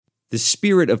The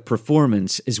spirit of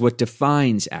performance is what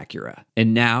defines Acura.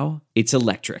 And now, it's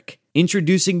electric.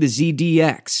 Introducing the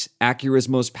ZDX, Acura's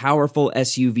most powerful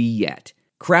SUV yet.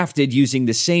 Crafted using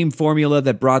the same formula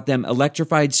that brought them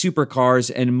electrified supercars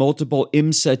and multiple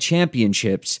IMSA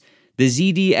championships, the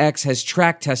ZDX has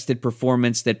track-tested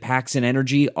performance that packs an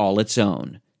energy all its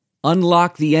own.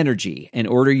 Unlock the energy and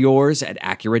order yours at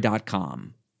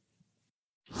Acura.com.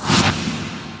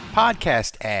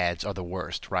 Podcast ads are the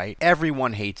worst, right?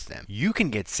 Everyone hates them. You can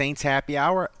get Saints Happy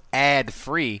Hour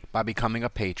ad-free by becoming a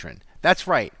patron. That's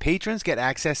right. Patrons get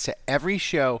access to every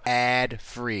show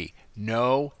ad-free.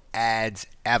 No ads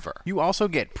ever. You also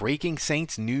get Breaking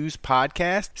Saints News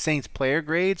podcast, Saints player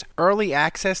grades, early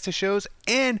access to shows,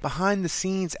 and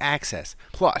behind-the-scenes access.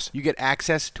 Plus, you get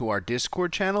access to our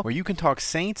Discord channel where you can talk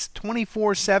Saints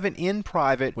 24/7 in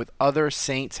private with other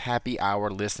Saints Happy Hour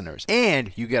listeners.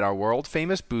 And you get our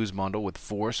world-famous booze bundle with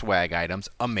 4 swag items.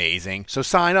 Amazing. So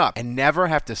sign up and never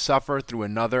have to suffer through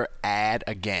another ad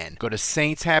again. Go to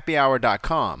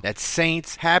saintshappyhour.com. That's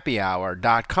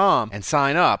saintshappyhour.com and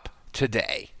sign up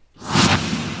today.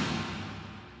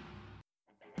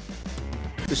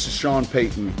 This is Sean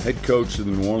Payton, head coach of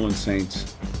the New Orleans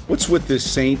Saints. What's with this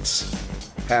Saints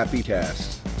Happy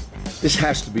Cast? This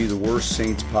has to be the worst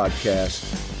Saints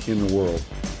podcast in the world.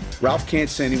 Ralph can't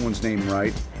say anyone's name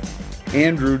right.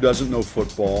 Andrew doesn't know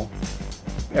football.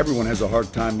 Everyone has a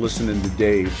hard time listening to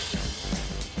Dave.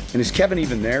 And is Kevin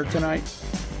even there tonight?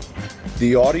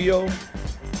 The audio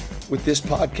with this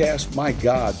podcast, my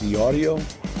God, the audio,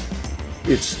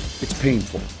 it's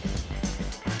painful.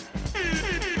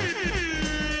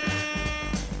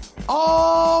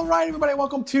 All right, everybody,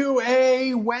 welcome to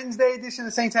a Wednesday edition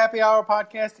of the Saints Happy Hour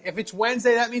podcast. If it's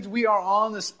Wednesday, that means we are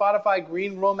on the Spotify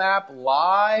Green Room app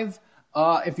live.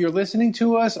 If you're listening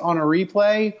to us on a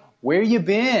replay, where you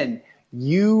been?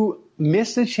 You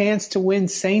missed a chance to win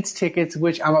Saints tickets,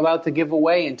 which I'm about to give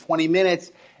away in 20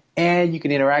 minutes. And you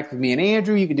can interact with me and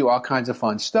Andrew. You can do all kinds of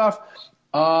fun stuff.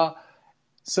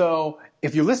 So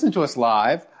if you're listening to us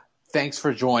live, thanks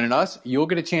for joining us. You'll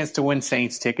get a chance to win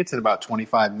Saints tickets in about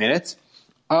 25 minutes.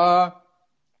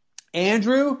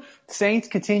 Andrew, Saints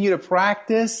continue to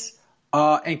practice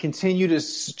and continue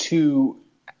to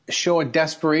show a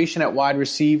desperation at wide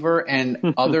receiver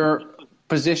and other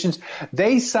positions.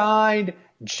 They signed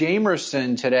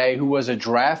Jameis today, who was a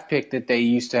draft pick that they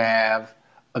used to have.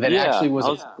 That actually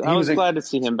was. I was glad to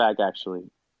see him back. Actually,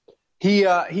 he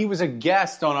was a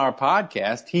guest on our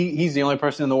podcast. He's the only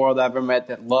person in the world I've ever met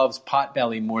that loves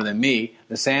Potbelly more than me,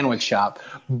 the sandwich shop.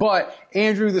 But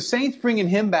Andrew, the Saints bringing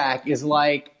him back is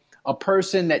like a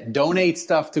person that donates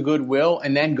stuff to Goodwill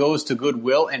and then goes to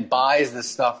Goodwill and buys the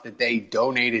stuff that they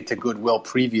donated to Goodwill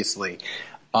previously.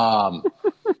 And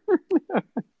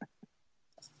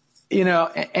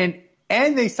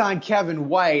they signed Kevin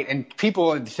White, and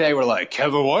people today were like,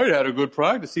 Kevin White had a good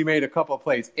practice. He made a couple of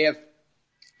plays.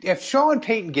 If Sean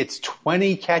Payton gets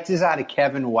 20 catches out of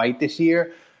Kevin White this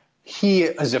year, he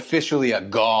is officially a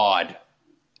god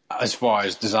as far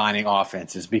as designing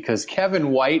offenses, because Kevin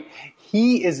White,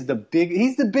 he's the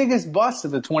biggest bust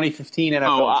of the 2015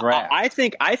 NFL draft. I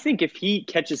think if he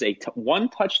catches one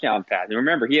touchdown pass, and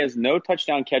remember, he has no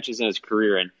touchdown catches in his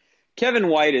career, and Kevin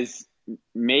White is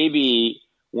maybe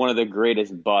one of the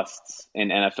greatest busts in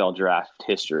NFL draft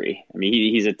history. I mean,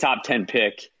 he's a top 10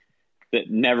 pick that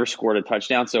never scored a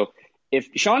touchdown. So if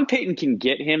Sean Payton can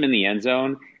get him in the end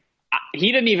zone,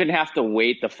 he doesn't even have to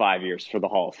wait the 5 years for the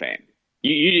Hall of Fame.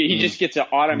 He just gets an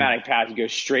automatic pass. He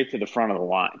goes straight to the front of the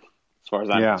line, as far as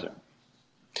I'm concerned.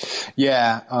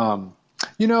 Yeah.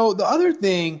 The other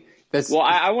thing that's – Well,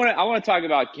 I want to talk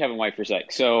about Kevin White for a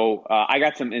sec. So I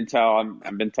got some intel.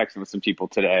 I've been texting with some people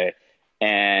today.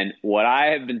 And what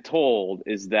I have been told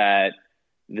is that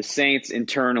the Saints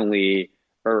internally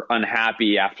are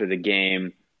unhappy after the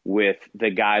game with the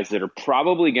guys that are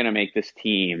probably going to make this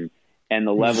team and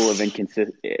the level of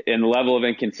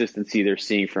inconsistency they're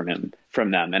seeing from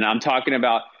them. And I'm talking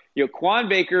about, Quan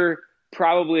Baker,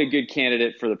 probably a good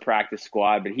candidate for the practice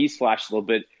squad, but he's flashed a little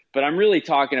bit. But I'm really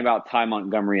talking about Ty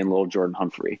Montgomery and Lil Jordan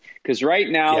Humphrey, because right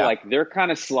now, they're kind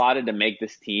of slotted to make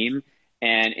this team.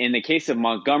 And in the case of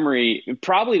Montgomery,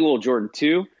 probably Lil Jordan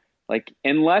too,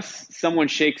 unless someone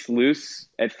shakes loose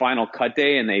at final cut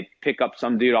day and they pick up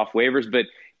some dude off waivers. But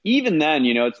even then,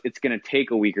 it's going to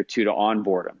take a week or two to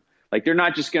onboard him. They're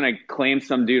not just going to claim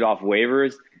some dude off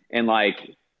waivers and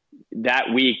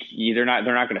that week they're not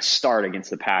going to start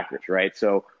against the Packers, right?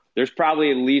 So there's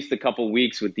probably at least a couple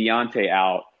weeks with Deontay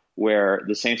out where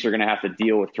the Saints are going to have to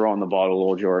deal with throwing the ball to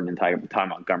Lil Jordan and Ty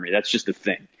Montgomery. That's just a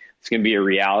thing. It's going to be a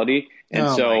reality. And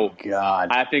my God.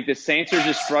 I think the Saints are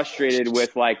just frustrated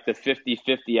with like the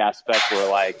 50-50 aspect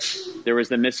where like there was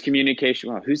the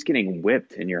miscommunication. Wow, who's getting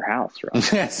whipped in your house, Rob?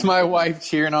 That's my wife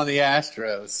cheering on the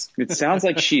Astros. It sounds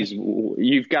like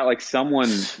you've got like someone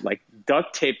like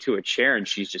duct taped to a chair and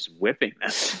she's just whipping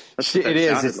them. It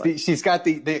is. She's got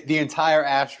the entire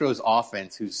Astros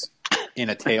offense who's in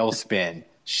a tailspin.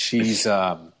 She's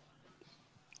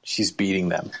beating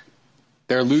them.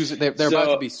 They're losing. They're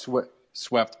about to be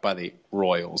swept by the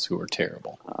Royals, who are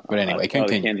terrible. But anyway,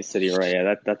 continue. The Kansas City, right?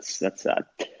 Yeah, that's sad.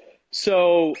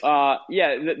 So,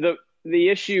 the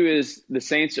issue is the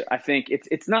Saints. I think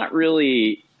it's not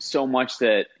really so much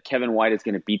that Kevin White is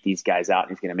going to beat these guys out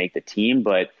and he's going to make the team,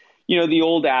 but the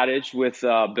old adage with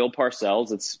Bill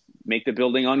Parcells, it's make the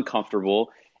building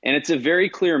uncomfortable, and it's a very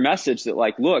clear message that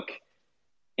like, look,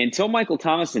 until Michael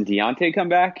Thomas and Deontay come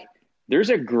back, there's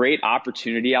a great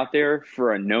opportunity out there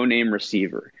for a no-name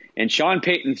receiver. And Sean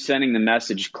Payton's sending the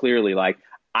message clearly, like,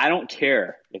 I don't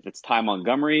care if it's Ty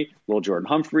Montgomery, Lil Jordan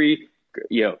Humphrey,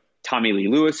 Tommy Lee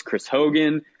Lewis, Chris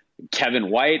Hogan, Kevin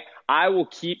White. I will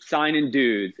keep signing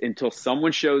dudes until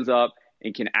someone shows up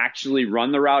and can actually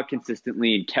run the route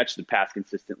consistently and catch the pass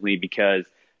consistently, because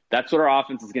that's what our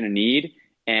offense is going to need.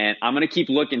 And I'm going to keep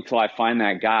looking until I find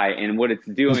that guy. And what it's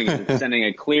doing is it's sending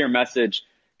a clear message.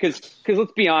 Because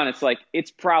let's be honest, like, it's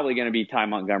probably going to be Ty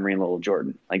Montgomery and Lil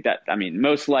Jordan. Like that. I mean,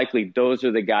 most likely those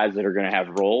are the guys that are going to have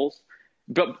roles.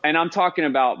 And I'm talking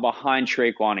about behind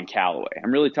Traquan and Callaway.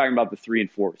 I'm really talking about the 3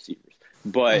 and 4 receivers.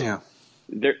 But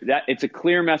it's a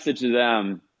clear message to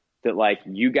them that, like,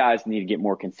 you guys need to get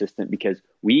more consistent, because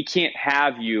we can't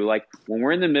have you, like, when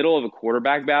we're in the middle of a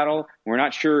quarterback battle, we're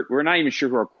not even sure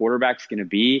who our quarterback's going to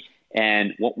be.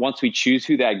 And once we choose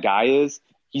who that guy is,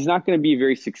 he's not going to be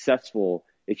very successful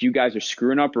if you guys are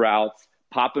screwing up routes,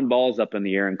 popping balls up in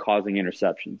the air, and causing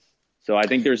interceptions. So I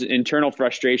think there's internal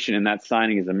frustration, and that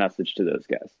signing is a message to those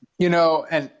guys.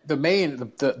 And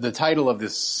the title of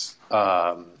this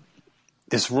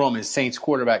this room is Saints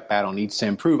Quarterback Battle Needs to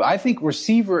Improve. I think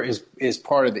receiver is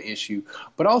part of the issue,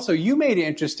 but also you made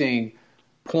interesting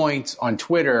points on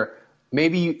Twitter.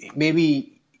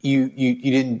 Maybe you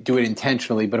didn't do it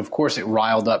intentionally, but of course it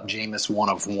riled up Jameis 1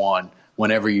 of 1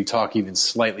 whenever you talk even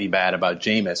slightly bad about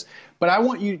Jameis. But I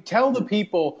want you to tell the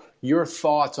people your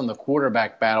thoughts on the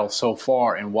quarterback battle so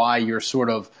far and why you're sort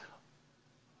of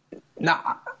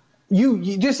not.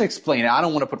 You just explain it. I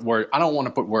don't want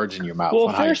to put words in your mouth. Well,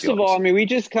 first of all, I mean, we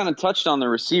just kind of touched on the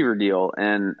receiver deal,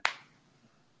 and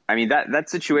I mean that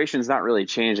situation is not really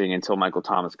changing until Michael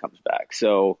Thomas comes back.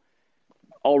 So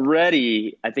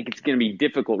already, I think it's going to be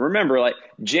difficult. Remember, like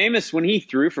Jameis, when he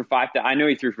threw for 5,000, I know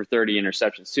he threw for 30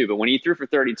 interceptions too, but when he threw for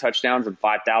 30 touchdowns and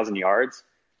 5,000 yards,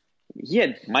 he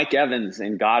had Mike Evans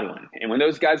and Godwin, and when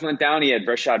those guys went down, he had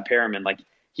Rashad Perriman, like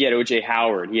he had O.J.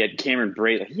 Howard, he had Cameron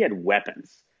Brate, like he had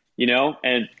weapons.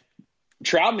 And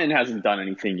Troutman hasn't done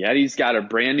anything yet. He's got a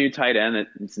brand new tight end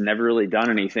that's never really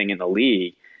done anything in the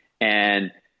league.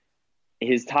 And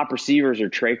his top receivers are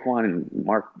Traquan and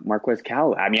Marquez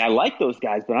Callaway. I mean, I like those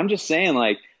guys, but I'm just saying,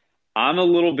 like, I'm a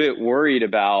little bit worried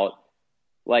about,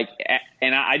 like,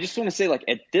 and I just want to say, like,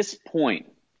 at this point,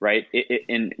 right,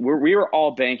 and we were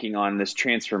all banking on this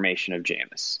transformation of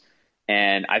Jameis.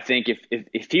 And I think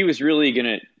if he was really going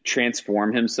to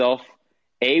transform himself,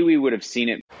 we would have seen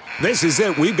it. This is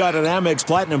it. We've got an Amex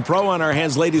Platinum Pro on our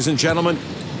hands, ladies and gentlemen.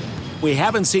 We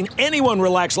haven't seen anyone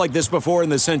relax like this before in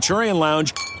the Centurion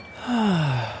Lounge.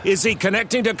 Is he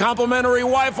connecting to complimentary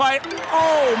Wi-Fi?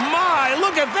 Oh, my.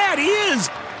 Look at that. He is.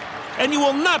 And you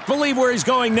will not believe where he's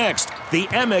going next. The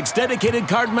Amex dedicated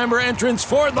card member entrance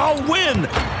for the win.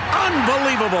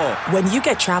 Unbelievable. When you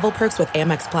get travel perks with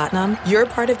Amex Platinum, you're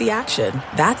part of the action.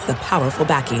 That's the powerful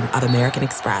backing of American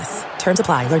Express. Terms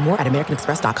apply. Learn more at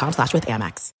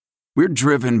americanexpress.com/withAmex. We're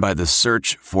driven by the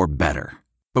search for better.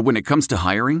 But when it comes to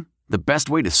hiring, the best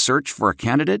way to search for a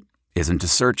candidate isn't to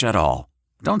search at all.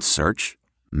 Don't search.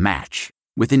 Match.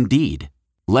 With Indeed.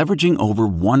 Leveraging over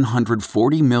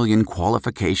 140 million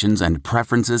qualifications and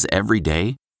preferences every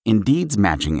day, Indeed's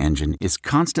matching engine is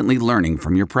constantly learning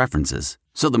from your preferences.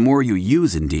 So the more you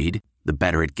use Indeed, the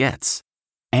better it gets.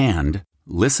 And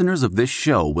listeners of this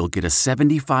show will get a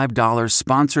 $75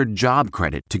 sponsored job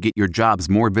credit to get your jobs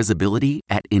more visibility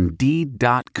at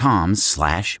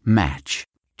Indeed.com/match.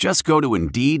 Just go to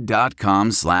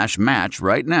Indeed.com/match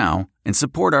right now and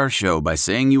support our show by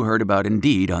saying you heard about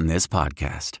Indeed on this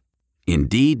podcast.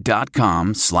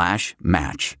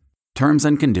 Indeed.com/match. Terms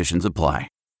and conditions apply.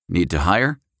 Need to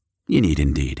hire? You need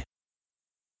Indeed.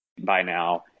 By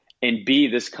now, and B,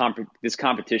 this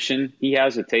competition he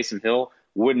has with Taysom Hill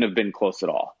wouldn't have been close at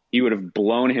all. He would have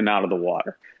blown him out of the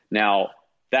water. Now,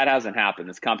 that hasn't happened.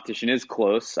 This competition is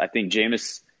close. I think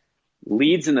Jameis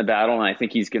leads in the battle, and I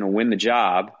think he's going to win the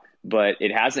job, but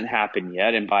it hasn't happened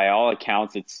yet. And by all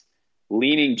accounts, it's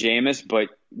leaning Jameis, but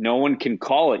no one can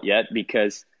call it yet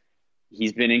because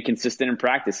he's been inconsistent in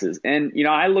practices. And,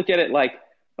 I look at it like,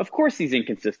 of course he's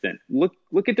inconsistent. Look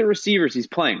at the receivers he's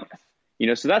playing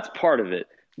with, so that's part of it.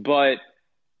 But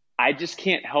I just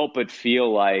can't help but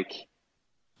feel like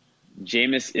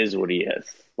Jameis is what he is.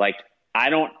 Like,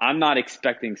 I'm not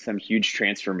expecting some huge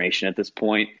transformation at this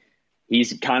point.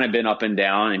 He's kind of been up and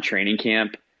down in training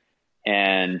camp.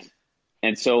 And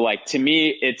so, like, to me,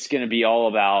 it's going to be all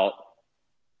about,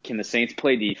 can the Saints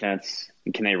play defense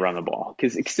and can they run the ball?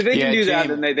 Because if they can do that,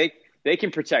 then they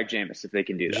can protect Jameis if they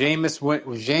can do that.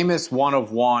 Jameis 1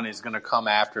 of 1 is going to come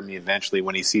after me eventually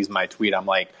when he sees my tweet. I'm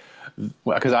like,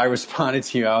 because I responded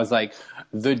to you, I was like,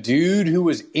 the dude who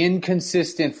was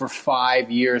inconsistent for 5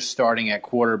 years starting at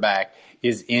quarterback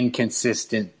is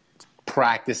inconsistent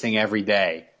practicing every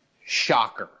day.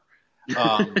 Shocker.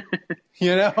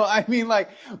 I mean, like,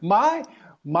 my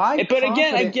but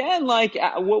again, like,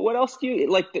 what else do you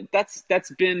like?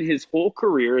 That's been his whole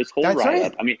career, his whole ride.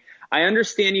 Right. I mean, I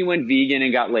understand he went vegan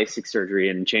and got LASIK surgery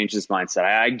and changed his mindset.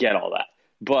 I get all that,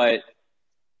 but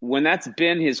when that's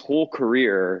been his whole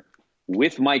career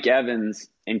with Mike Evans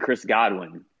and Chris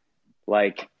Godwin,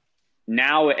 like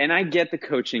now, and I get the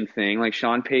coaching thing, like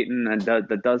Sean Payton,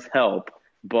 that does help,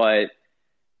 but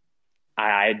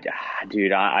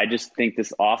I just think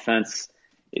this offense,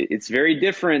 it's very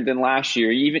different than last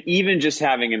year, even just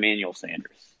having Emmanuel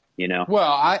Sanders,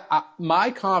 Well,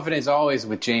 my confidence always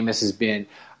with Jameis has been,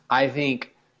 I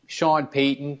think Sean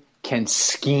Payton can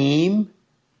scheme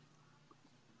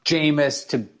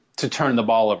Jameis to turn the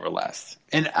ball over less.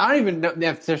 And I don't even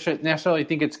necessarily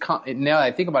think now that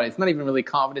I think about it, it's not even really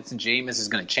confidence in Jameis is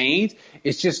going to change.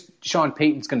 It's just Sean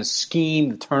Payton's going to scheme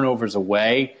the turnovers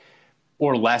away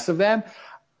or less of them.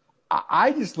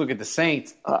 I just look at the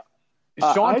Saints.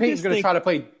 Sean Payton's going to try to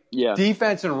play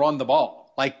defense and run the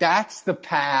ball. Like, that's the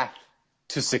path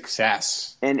to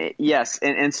success. And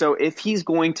and so if he's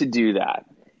going to do that,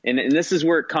 and this is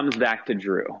where it comes back to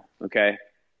Drew, okay?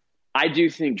 I do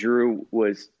think Drew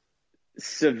was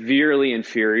severely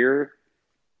inferior,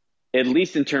 at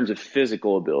least in terms of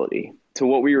physical ability, to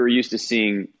what we were used to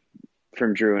seeing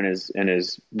from Drew in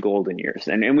his golden years.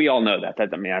 And we all know that.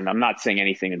 I mean, I'm not saying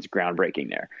anything that's groundbreaking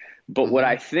there. But what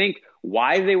I think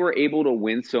why they were able to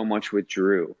win so much with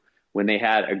Drew when they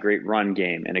had a great run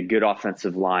game and a good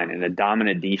offensive line and a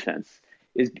dominant defense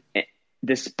is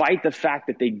despite the fact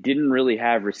that they didn't really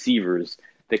have receivers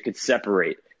that could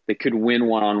separate, that could win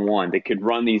one-on-one, that could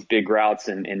run these big routes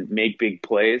and make big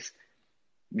plays.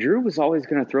 Drew was always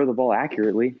going to throw the ball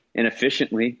accurately and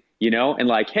efficiently, and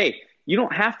like, hey, you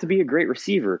don't have to be a great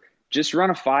receiver. Just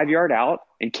run a 5-yard out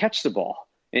and catch the ball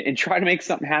and try to make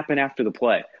something happen after the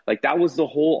play. Like, that was the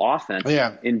whole offense.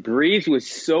 Yeah. And Breeze was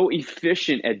so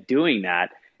efficient at doing that.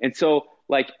 And so,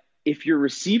 like, if your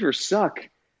receivers suck,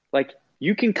 like,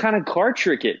 you can kind of card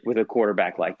trick it with a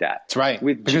quarterback like that. That's right.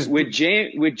 With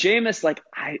Jameis, like,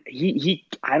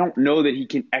 I don't know that he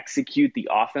can execute the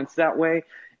offense that way.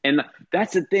 And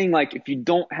that's the thing. Like, if you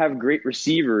don't have great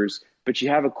receivers, but you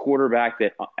have a quarterback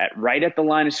that right at the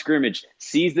line of scrimmage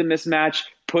sees the mismatch,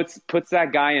 puts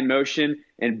that guy in motion,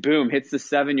 and boom, hits the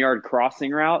 7-yard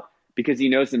crossing route because he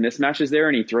knows the mismatch is there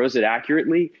and he throws it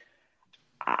accurately.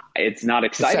 It's not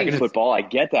exciting football. I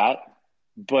get that,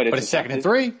 but it's second and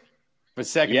 3. But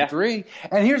second and 3.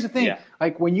 And here's the thing.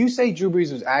 Like, when you say Drew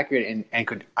Brees was accurate and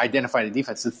could identify the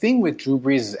defense, the thing with Drew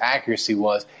Brees' accuracy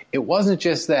was it wasn't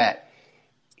just that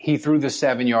he threw the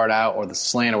 7-yard out or the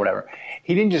slant or whatever.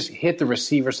 He didn't just hit the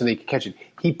receiver so they could catch it.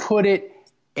 He put it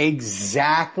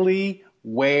exactly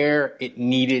where it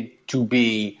needed to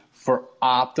be for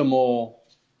optimal,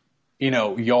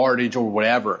 yardage or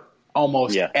whatever,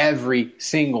 almost every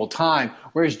single time.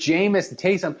 Whereas Jameis and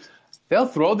Taysom, they'll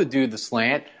throw the dude the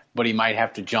slant, but he might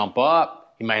have to jump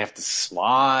up. He might have to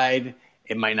slide.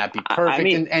 It might not be perfect. I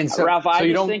mean, Ralph,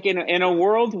 I just think in a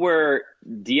world where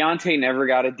Deontay never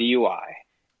got a DUI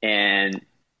and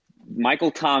Michael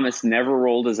Thomas never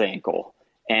rolled his ankle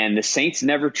and the Saints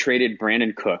never traded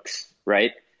Brandon Cooks,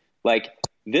 right? Like,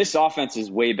 this offense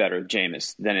is way better with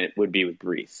Jameis than it would be with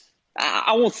Breeze.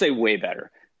 I won't say way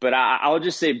better, but I'll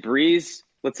just say Breeze.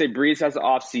 Let's say Breeze has an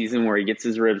off season where he gets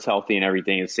his ribs healthy and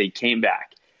everything, and say he came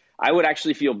back. I would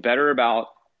actually feel better about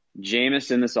Jameis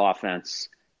in this offense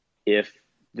if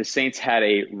the Saints had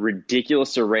a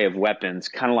ridiculous array of weapons,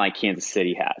 kind of like Kansas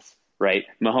City has, right?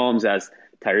 Mahomes has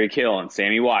Tyreek Hill and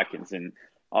Sammy Watkins and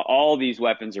all these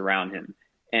weapons around him.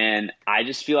 And I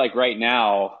just feel like right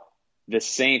now the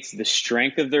Saints, the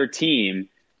strength of their team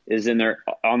is in their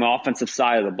on the offensive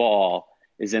side of the ball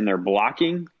is in their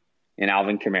blocking and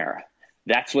Alvin Kamara.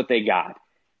 That's what they got.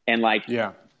 And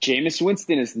Jameis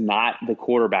Winston is not the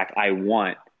quarterback I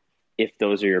want if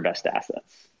those are your best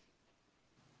assets.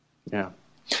 Yeah.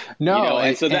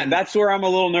 No, that's where I'm a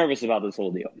little nervous about this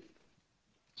whole deal.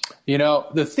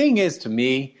 The thing is, to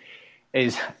me,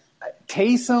 is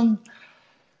Taysom,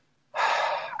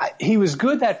 he was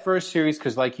good that first series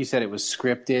because, like you said, it was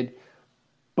scripted.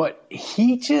 But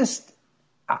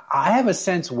I have a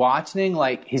sense watching,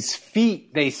 his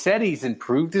feet, they said he's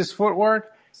improved his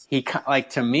footwork.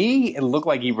 To me, it looked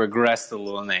like he regressed a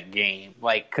little in that game.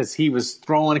 Because he was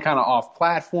throwing kind of off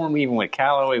platform, even when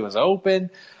Callaway was open.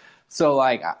 So,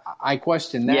 I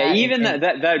question that. Yeah, even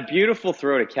that beautiful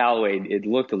throw to Callaway, it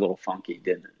looked a little funky,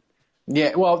 didn't it?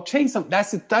 Yeah, well, Taysom,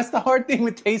 that's the hard thing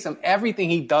with Taysom. Everything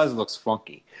he does looks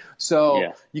funky.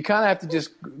 So you kind of have to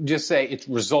just say it's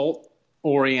result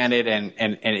oriented and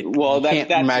it. Well, that's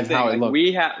imagine the thing. How it looks.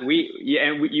 We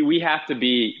have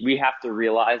to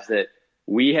realize that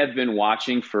we have been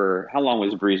watching for how long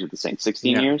was Breeze with the Saints?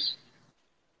 16 years.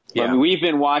 Yeah, I mean, we've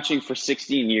been watching for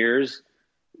 16 years,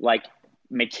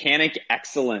 mechanic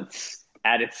excellence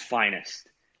at its finest.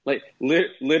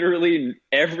 Literally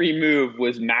every move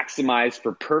was maximized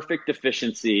for perfect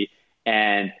efficiency,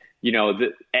 and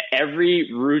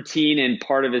every routine and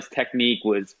part of his technique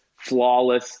was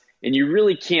flawless. And you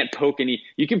really can't poke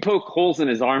you can poke holes in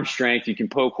his arm strength, you can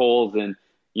poke holes in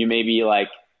maybe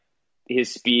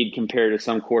his speed compared to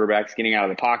some quarterbacks getting out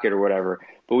of the pocket or whatever,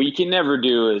 but what you can never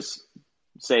do is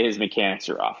say his mechanics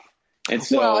are off. And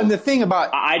so, and the thing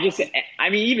about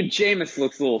even Jameis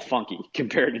looks a little funky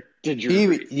compared to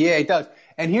Drew. Yeah, he does.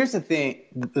 And here's the thing.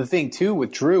 The thing too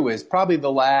with Drew is probably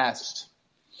the last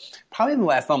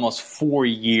almost 4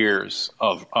 years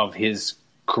of his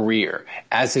career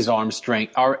as his arm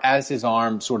strength or as his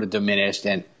arm sort of diminished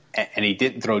and he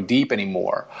didn't throw deep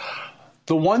anymore.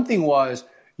 The one thing was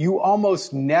you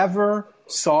almost never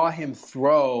saw him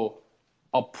throw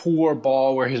a poor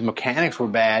ball where his mechanics were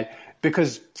bad.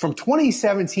 Because from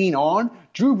 2017 on,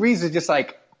 Drew Brees is just I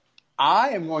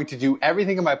am going to do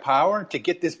everything in my power to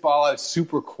get this ball out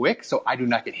super quick so I do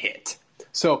not get hit.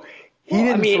 So he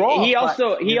didn't throw. He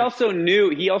also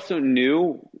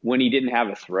knew when he didn't have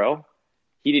a throw,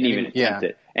 he didn't even attempt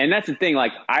it. And that's the thing.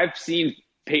 I've seen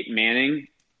Peyton Manning,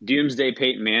 Doomsday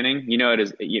Peyton Manning. It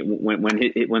is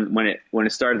when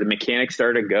it started, the mechanics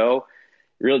started to go.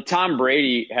 Really, Tom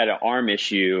Brady had an arm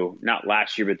issue, not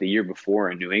last year, but the year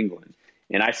before in New England.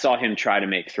 And I saw him try to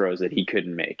make throws that he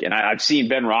couldn't make. And I've seen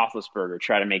Ben Roethlisberger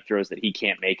try to make throws that he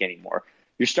can't make anymore.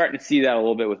 You're starting to see that a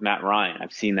little bit with Matt Ryan.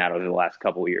 I've seen that over the last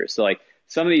couple of years. So,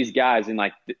 some of these guys, and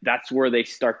that's where they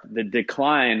start. The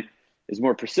decline is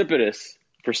more precipitous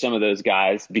for some of those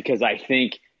guys because I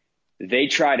think they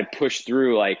try to push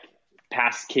through,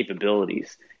 past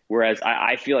capabilities. Whereas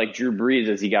I feel like Drew Brees,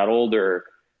 as he got older,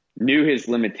 knew his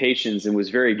limitations and was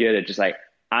very good at just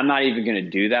I'm not even going to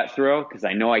do that throw because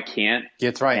I know I can't.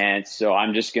 That's right. And so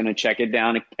I'm just going to check it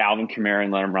down to Alvin Kamara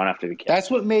and let him run after the catch.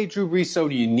 That's what made Drew Brees so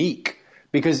unique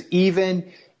because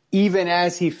even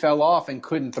as he fell off and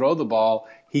couldn't throw the ball,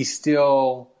 he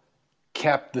still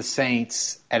kept the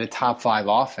Saints at a top 5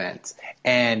 offense.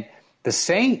 And the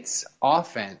Saints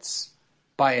offense,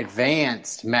 by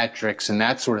advanced metrics and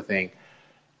that sort of thing,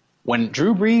 when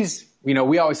Drew Brees, we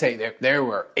always say they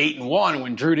were 8-1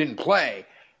 when Drew didn't play,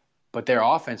 but their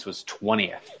offense was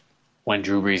 20th when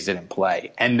Drew Brees didn't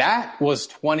play. And that was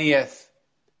 20th,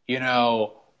 in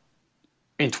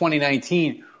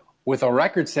 2019 with a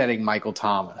record-setting Michael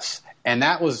Thomas. And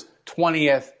that was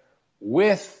 20th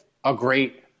with a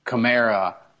great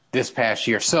Kamara this past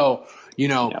year. So, you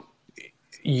don't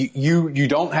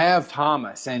have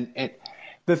Thomas.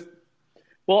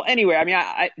 Well, anyway,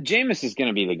 Jameis is going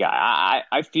to be the guy.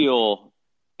 I feel,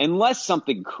 unless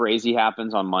something crazy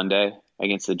happens on Monday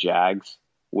against the Jags,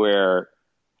 where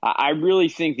I really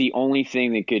think the only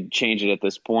thing that could change it at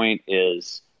this point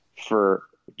is for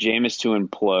Jameis to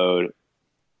implode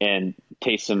and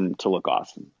Taysom to look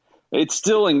awesome. It's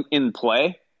still in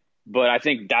play, but I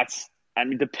think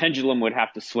the pendulum would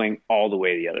have to swing all the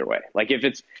way the other way.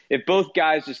 If both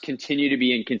guys just continue to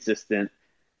be inconsistent,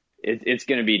 it's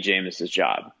going to be Jameis's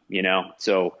job,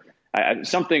 So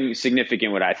something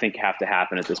significant would, I think, have to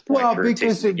happen at this point for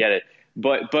Taysom to get it.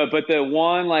 But the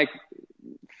one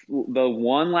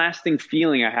lasting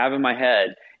feeling I have in my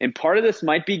head, and part of this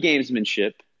might be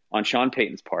gamesmanship on Sean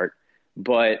Payton's part,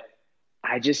 but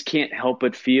I just can't help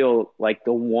but feel like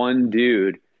the one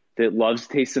dude that loves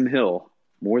Taysom Hill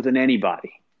more than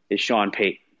anybody is Sean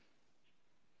Payton.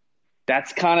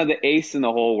 That's kind of the ace in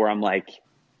the hole where I'm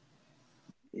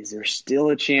is there still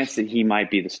a chance that he might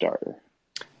be the starter?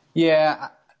 Yeah,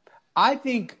 I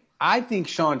think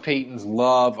Sean Payton's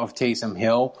love of Taysom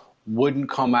Hill wouldn't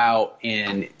come out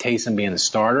in Taysom being the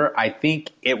starter. I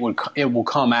think it will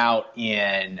come out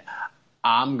in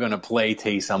I'm going to play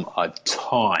Taysom a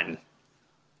ton.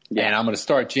 Yeah. And I'm going to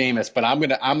start Jameis, but I'm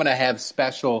going to have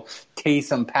special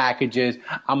Taysom packages.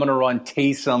 I'm going to run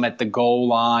Taysom at the goal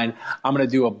line. I'm going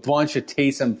to do a bunch of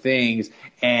Taysom things,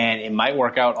 and it might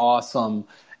work out awesome,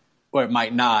 or it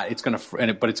might not. It's going to drive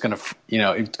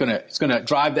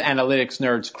the analytics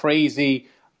nerds crazy,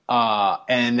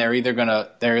 and they're either going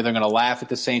to laugh at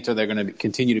the Saints or they're going to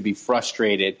continue to be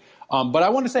frustrated. But I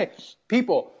want to say,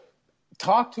 people,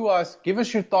 talk to us. Give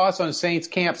us your thoughts on Saints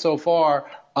camp so far.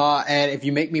 And if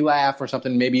you make me laugh or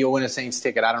something, maybe you'll win a Saints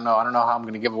ticket. I don't know how I'm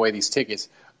going to give away these tickets.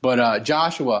 But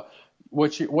Joshua,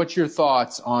 what's your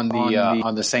thoughts on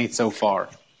the Saints so far?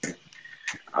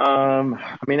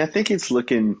 I mean, I think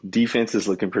defense is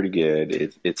looking pretty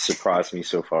good. It surprised me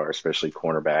so far, especially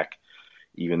cornerback.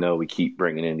 Even though we keep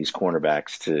bringing in these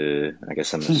cornerbacks to, I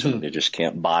guess I'm assuming they're just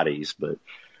camp bodies, but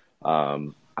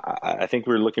I think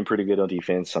we're looking pretty good on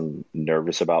defense. I'm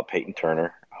nervous about Peyton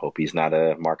Turner. I hope he's not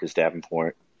a Marcus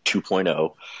Davenport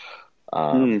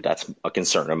 2.0. That's a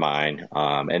concern of mine.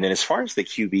 And then as far as the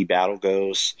QB battle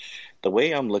goes, the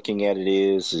way I'm looking at it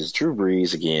is Drew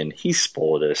Brees, again, he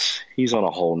spoiled us. He's on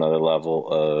a whole nother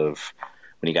level of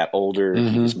when he got older,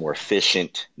 he was more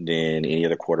efficient than any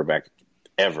other quarterback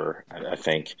ever, I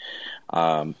think.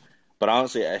 But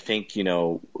honestly, I think,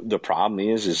 the problem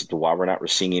is why we're not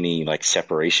seeing any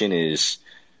separation is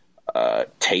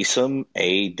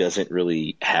Taysom, doesn't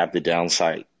really have the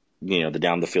downside, the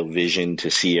down the field vision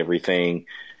to see everything.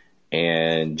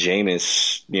 And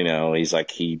Jameis,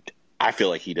 I feel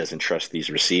like he doesn't trust these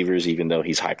receivers, even though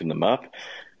he's hyping them up.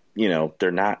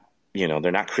 They're not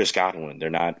Chris Godwin. They're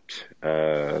not,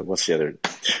 what's the other?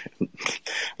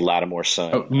 Lattimore's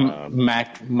son.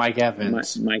 Mike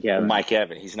Evans. Mike Evans. Mike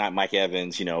Evans. He's not Mike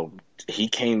Evans. He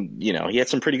had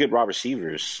some pretty good wide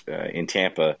receivers in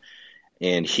Tampa.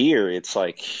 And here it's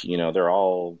they're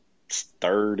all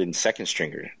third and second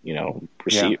stringer,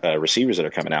 receivers that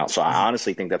are coming out. So I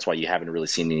honestly think that's why you haven't really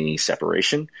seen any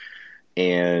separation.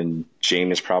 And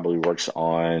Jameis probably works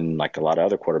on, like a lot of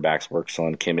other quarterbacks, works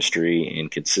on chemistry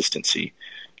and consistency,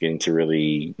 getting to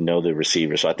really know the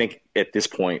receiver. So I think at this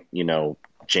point,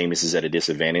 Jameis is at a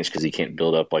disadvantage because he can't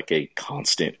build up a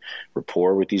constant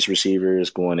rapport with these receivers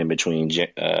going in between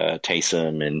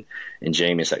Taysom and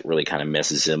Jameis. That really kind of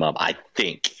messes him up, I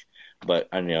think. But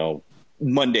I know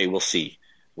Monday we'll see.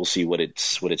 We'll see what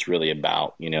it's really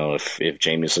about. If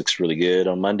Jameis looks really good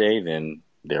on Monday, then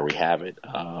there we have it.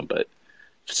 But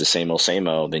if it's the same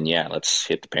old, then yeah, let's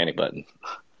hit the panic button.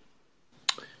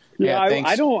 Yeah,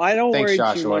 I don't worry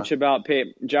too much about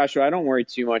Joshua. I don't worry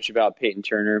too much about Peyton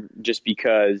Turner just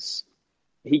because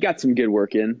he got some good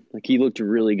work in. He looked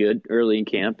really good early in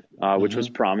camp, which was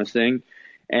promising.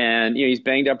 And he's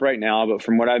banged up right now, but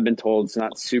from what I've been told, it's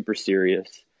not super serious.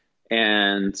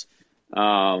 And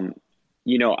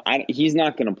he's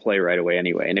not going to play right away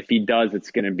anyway. And if he does,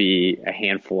 it's going to be a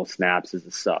handful of snaps as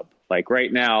a sub.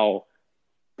 Right now,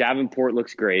 Davenport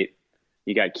looks great.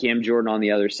 You got Cam Jordan on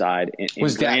the other side. And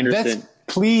Granderson.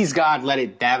 Please, God,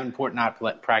 let Davenport not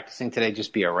practicing today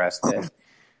just be arrested.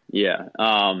 Yeah.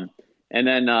 And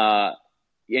then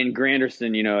and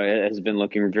Granderson, has been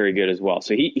looking very good as well.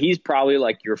 So he's probably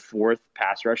your fourth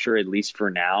pass rusher, at least for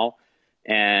now.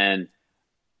 And,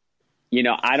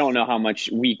 I don't know how much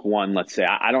week one, let's say.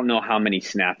 I don't know how many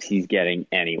snaps he's getting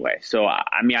anyway. So,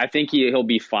 I think he'll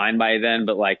be fine by then.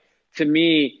 But, to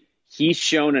me, he's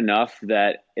shown enough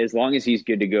that as long as he's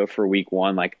good to go for week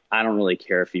one, I don't really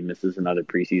care if he misses another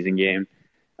preseason game.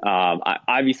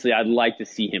 Obviously, I'd like to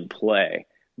see him play,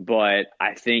 but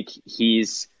I think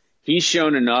he's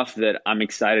shown enough that I'm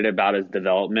excited about his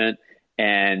development,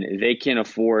 and they can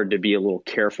afford to be a little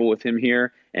careful with him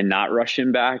here and not rush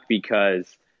him back because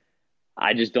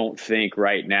I just don't think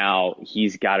right now he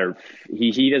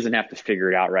doesn't have to figure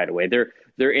it out right away.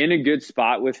 They're in a good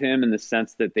spot with him in the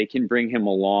sense that they can bring him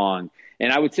along.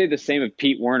 And I would say the same of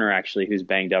Pete Werner, actually, who's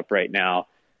banged up right now.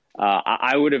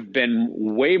 I would have been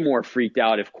way more freaked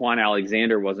out if Quan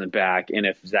Alexander wasn't back and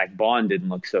if Zach Bond didn't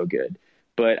look so good.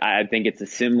 But I think it's a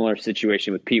similar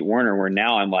situation with Pete Werner where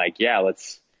now I'm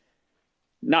let's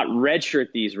not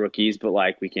redshirt these rookies, but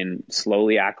we can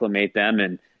slowly acclimate them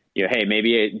and, hey,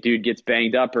 maybe a dude gets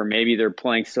banged up or maybe they're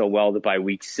playing so well that by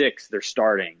week 6 they're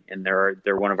starting and they're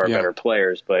one of our better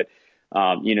players. But,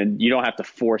 you don't have to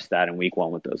force that in week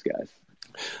 1 with those guys.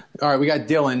 All right, we got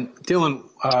Dylan.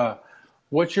 Dylan,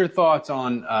 what's your thoughts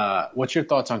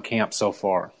on camp so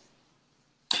far?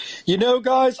 You know,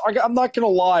 guys, I'm not going to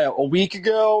lie. A week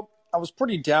ago, I was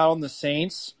pretty down on the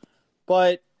Saints.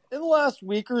 But in the last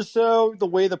week or so, the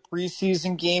way the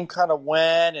preseason game kind of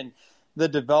went and the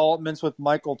developments with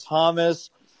Michael Thomas,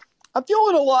 I'm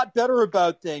feeling a lot better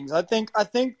about things. I think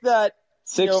that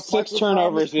six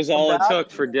turnovers was all it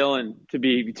took for Dylan to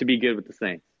be good with the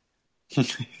Saints.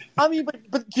 I mean,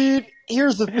 but dude,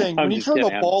 here's the thing: when you turn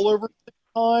the ball over 6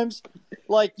 times,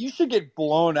 like you should get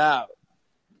blown out.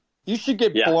 You should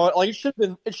get blown. Like it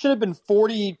should have been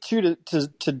 42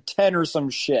 to 10 or some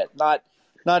shit, not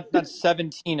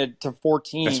 17 to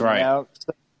 14. That's right. You know?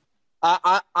 So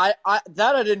I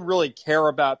that I didn't really care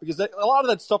about because a lot of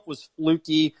that stuff was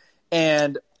fluky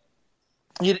and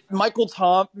Michael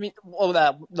Tom.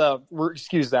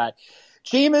 Excuse that.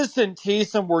 Jameis and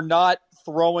Taysom were not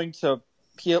throwing to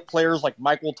players like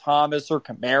Michael Thomas or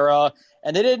Kamara,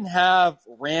 and they didn't have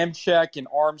Ramczyk and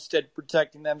Armstead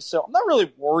protecting them, so I'm not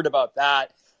really worried about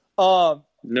that. No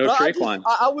Traquan.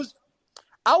 I was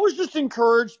just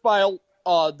encouraged by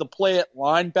the play at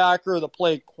linebacker, the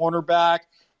play at cornerback,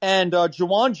 and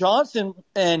Juwan Johnson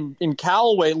and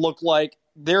Callaway look like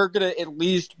they're going to at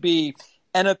least be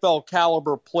NFL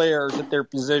caliber players at their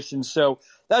position, so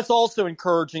that's also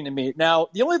encouraging to me. Now,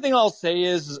 the only thing I'll say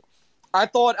is I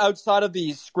thought outside of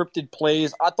these scripted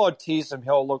plays, I thought Taysom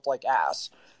Hill looked like ass,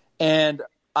 and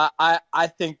I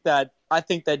think that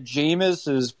Jameis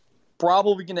is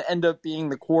probably going to end up being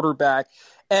the quarterback.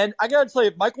 And I got to tell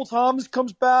you, if Michael Thomas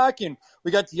comes back, and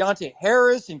we got Deontay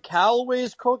Harris and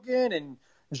Callaway's cooking, and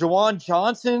Juwan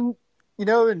Johnson, you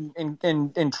know, and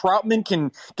Troutman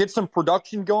can get some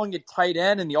production going at tight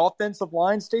end, and the offensive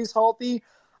line stays healthy.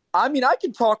 I mean, I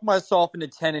can talk myself into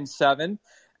 10-7.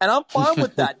 And I'm fine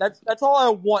with that. That's all I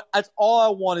want. That's all I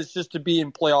want is just to be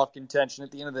in playoff contention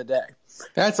at the end of the day.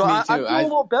 That's so me I too. feel a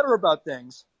little better about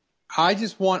things. I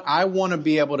want to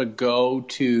be able to go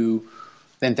to.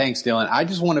 And thanks, Dylan. I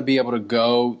just want to be able to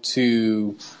go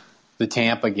to the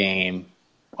Tampa game,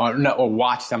 or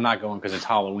watch. I'm not going because it's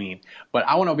Halloween, but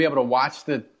I want to be able to watch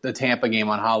the Tampa game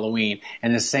on Halloween,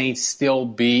 and the Saints still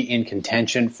be in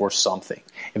contention for something.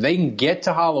 If they can get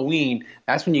to Halloween,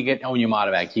 that's when you get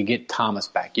Onyemata back. You get Thomas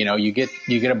back. You know, you'll get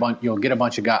a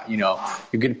bunch of guys. You know,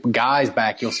 you get guys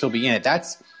back. You'll still be in it.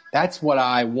 That's what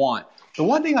I want. The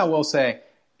one thing I will say,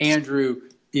 Andrew,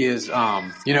 is you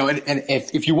know, and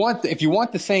if you want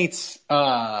the Saints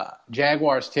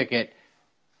Jaguars ticket,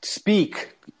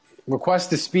 request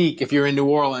to speak if you're in New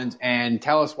Orleans and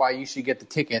tell us why you should get the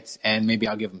tickets, and maybe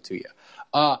I'll give them to you.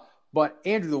 But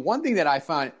Andrew, the one thing that I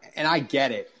found, and I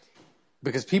get it,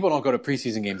 because people don't go to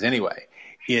preseason games anyway,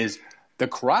 is the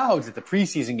crowds at the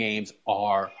preseason games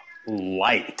are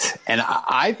light. And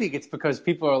I think it's because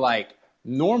people are like,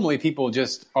 normally people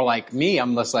just are like me.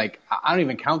 I'm just like, I don't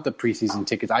even count the preseason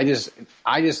tickets. I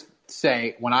just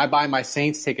say, when I buy my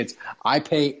Saints tickets, I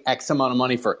pay X amount of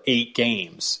money for 8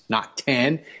 games, not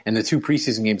 10. And the 2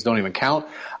 preseason games don't even count.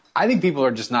 I think people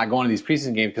are just not going to these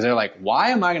preseason games because they're like, why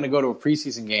am I going to go to a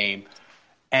preseason game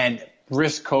and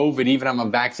risk COVID, even if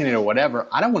I'm vaccinated or whatever?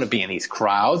 I don't want to be in these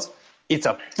crowds. It's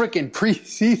a freaking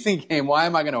preseason game. Why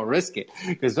am I going to risk it?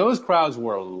 Because those crowds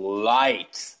were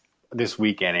light this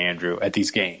weekend, Andrew, at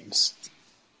these games.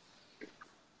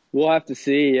 We'll have to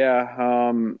see.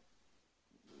 Yeah.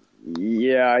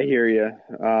 Yeah, I hear you.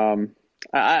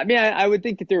 I mean, I would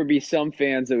think that there would be some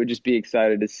fans that would just be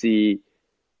excited to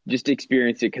just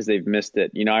experience it because they've missed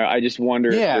it. You know, I just wonder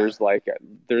if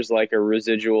there's like a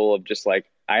residual of just like,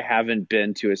 I haven't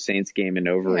been to a Saints game in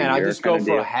over a year. I just go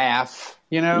for a half,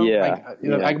 you know?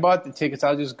 I bought the tickets.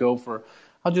 I'll just go for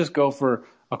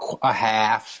a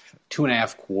half,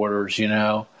 2.5 quarters, you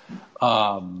know?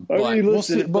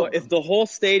 Listen, if the whole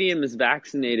stadium is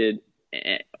vaccinated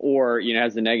or, you know,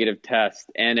 has a negative test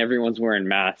and everyone's wearing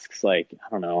masks, like, I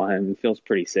don't know, it feels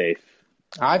pretty safe.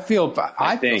 I feel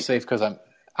safe because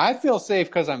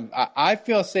I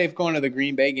feel safe going to the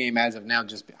Green Bay game as of now.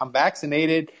 Just I'm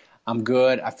vaccinated. I'm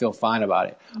good. I feel fine about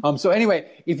it. So anyway,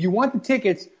 if you want the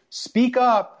tickets, speak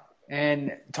up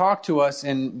and talk to us,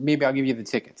 and maybe I'll give you the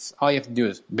tickets. All you have to do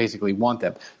is basically want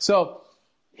them. So,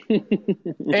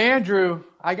 Andrew,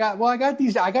 I got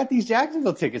these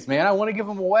Jacksonville tickets, man. I want to give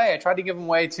them away. I tried to give them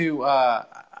away to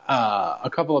a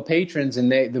couple of patrons,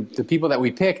 and the people that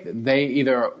we picked,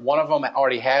 one of them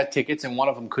already had tickets and one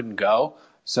of them couldn't go.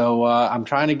 So I'm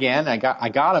trying again. I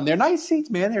got them. They're nice seats,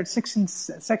 man. They're at section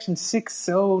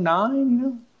 609. You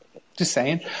know, just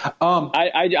saying.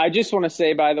 I just want to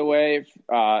say, by the way,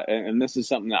 and this is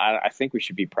something that I think we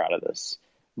should be proud of this.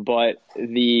 But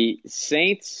the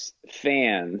Saints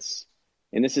fans,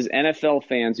 and this is NFL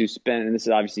fans who spent, and this is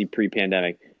obviously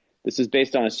pre-pandemic. This is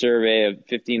based on a survey of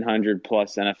 1,500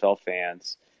 plus NFL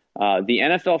fans. The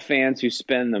NFL fans who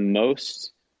spend the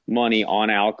most money on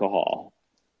alcohol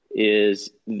is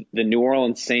the New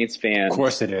Orleans Saints fans. Of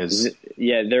course it is.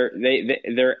 Yeah,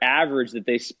 their average that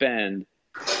they spend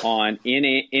on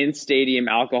in stadium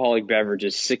alcoholic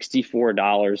beverages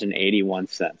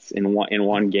 $64.81 in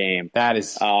one game. That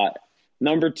is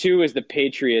number 2 is the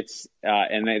Patriots,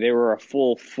 and they were a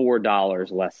full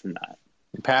 $4 less than that.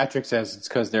 Patrick says it's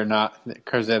because they're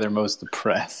their most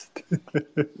depressed.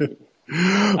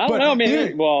 I don't know.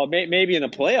 Maybe in the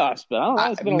playoffs, but I don't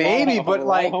know. It's been a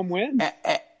lot of home wins.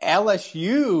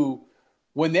 LSU,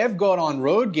 when they've gone on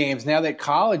road games, now that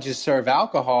colleges serve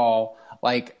alcohol,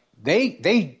 like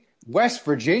they West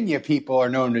Virginia people are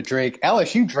known to drink.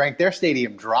 LSU drank their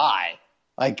stadium dry.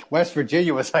 Like West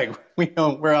Virginia was like,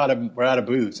 we're out of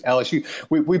booze. LSU,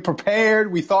 we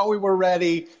prepared. We thought we were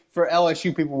ready. For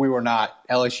LSU people, we were not.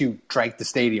 LSU drank the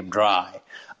stadium dry.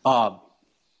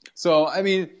 So I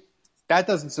mean, that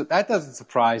doesn't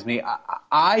surprise me.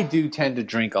 I do tend to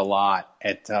drink a lot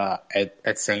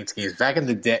at Saints games. Back in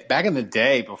the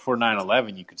day, before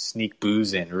 9/11, you could sneak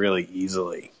booze in really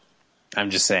easily. I'm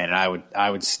just saying, I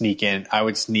would sneak in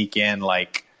a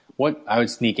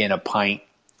pint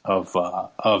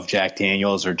of Jack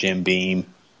Daniels or Jim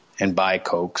Beam and buy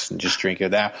Cokes and just drink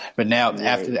it that. But now,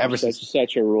 ever since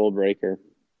such a rule breaker,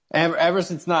 ever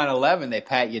since 9/11, they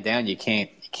pat you down. You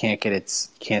can't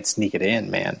sneak it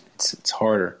in, man. It's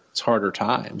harder. It's harder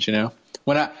times, you know.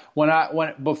 When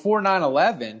before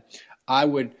 9/11, I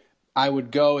would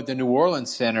go at the New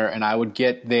Orleans Center and I would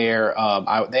get their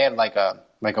they had like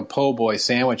a po' boy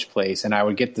sandwich place, and I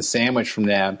would get the sandwich from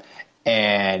them,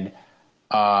 and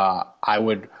I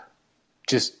would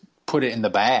just put it in the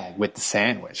bag with the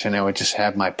sandwich, and I would just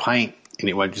have my pint, and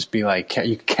it would just be like,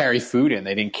 you could carry food in.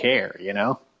 They didn't care, you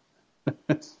know?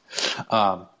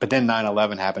 But then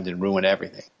 9/11 happened and ruined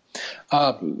everything.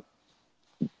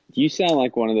 You sound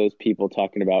like one of those people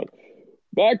talking about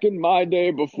back in my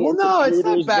day before computers, it's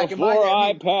not back before in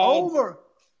my day. iPads.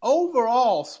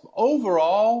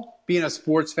 Overall, being a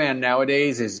sports fan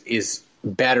nowadays is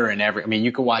better in every. I mean,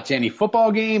 you can watch any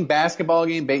football game, basketball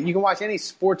game, you can watch any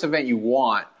sports event you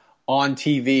want on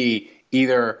TV,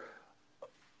 either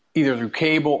through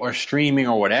cable or streaming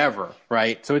or whatever,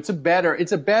 right? So it's a better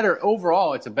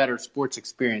sports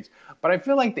experience. But I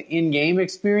feel like the in-game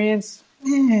experience,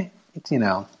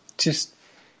 it's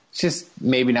just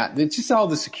maybe not. It's just all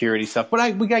the security stuff. But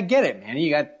I get it, man.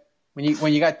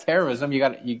 When you got terrorism,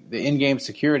 the in-game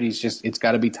security is it's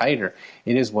got to be tighter.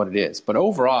 It is what it is. But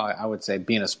overall, I would say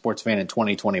being a sports fan in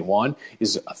 2021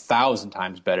 is 1,000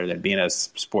 times better than being a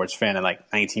sports fan in like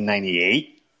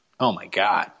 1998. Oh my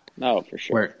God. No, for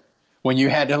sure. When you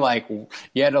had to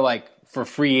for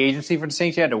free agency for the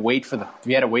Saints, you had to wait for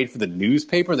the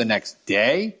newspaper the next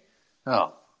day.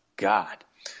 Oh God.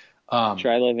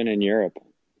 Try living in Europe.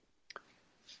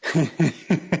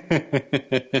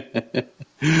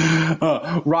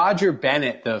 Roger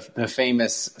Bennett, the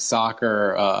famous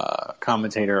soccer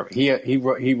commentator, he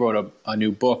wrote a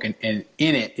new book, and in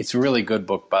it, it's a really good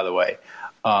book, by the way.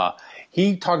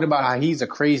 He talked about how he's a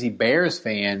crazy Bears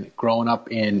fan growing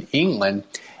up in England,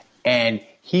 and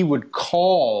he would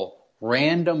call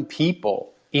random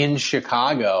people in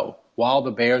Chicago while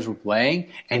the Bears were playing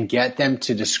and get them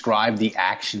to describe the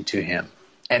action to him.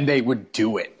 And they would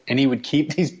do it. And he would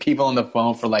keep these people on the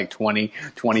phone for like 20,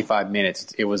 25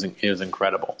 minutes. It was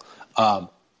incredible.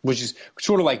 Which is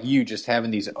sort of like you just having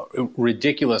these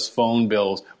ridiculous phone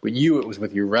bills. But it was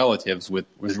with your relatives. Was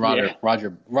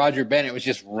Roger Bennett was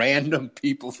just random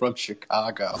people from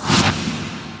Chicago.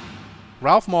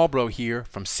 Ralph Malbrough here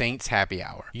from Saints Happy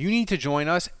Hour. You need to join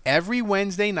us every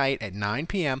Wednesday night at 9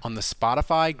 p.m. on the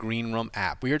Spotify Green Room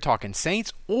app. We are talking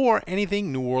Saints or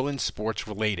anything New Orleans sports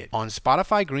related. On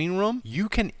Spotify Green Room, you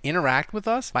can interact with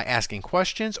us by asking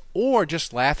questions or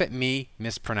just laugh at me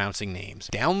mispronouncing names.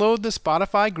 Download the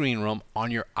Spotify Green Room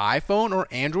on your iPhone or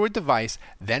Android device,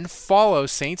 then follow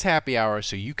Saints Happy Hour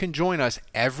so you can join us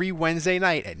every Wednesday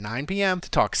night at 9 p.m. to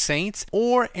talk Saints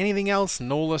or anything else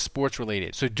NOLA sports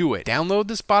related. So do it. Download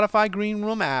the Spotify Green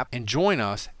Room app and join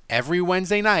us every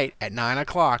Wednesday night at 9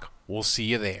 o'clock. We'll see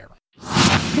you there.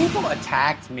 People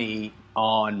attacked me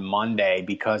on Monday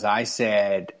because I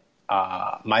said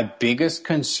my biggest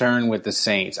concern with the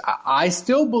Saints. I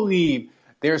still believe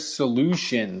there's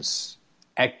solutions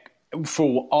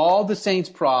for all the Saints'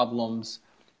 problems: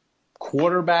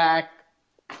 quarterback,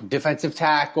 defensive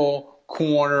tackle,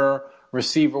 corner,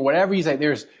 receiver, whatever you say.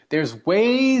 There's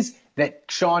ways that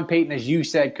Sean Payton, as you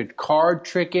said, could card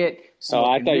trick it. So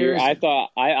I thought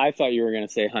you were going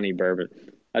to say honey bourbon.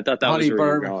 I thought that was where you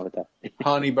were going with that.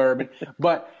 Honey bourbon.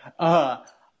 But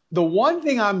The one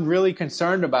thing I'm really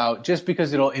concerned about, just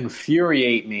because it'll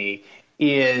infuriate me,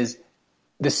 is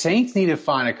the Saints need to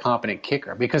find a competent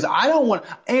kicker, because I don't want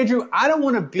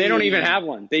to be. They don't even have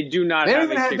one. They do not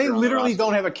have a kicker. They literally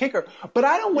don't have a kicker. But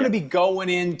I don't want to be going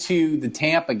into the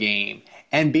Tampa game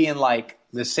and being like,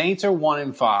 the Saints are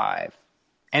 1-5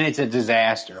 and it's a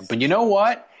disaster. But you know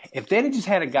what? If they'd have just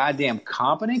had a goddamn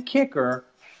competent kicker,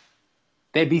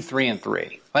 they'd be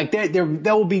 3-3. Like there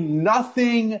will be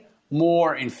nothing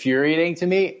more infuriating to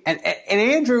me. And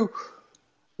Andrew, look,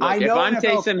 I know if I'm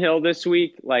Taysom Hill this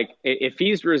week, like if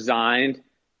he's resigned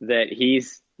that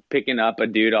he's picking up a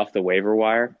dude off the waiver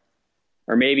wire,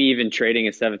 or maybe even trading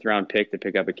a 7th round pick to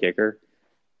pick up a kicker,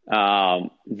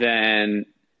 then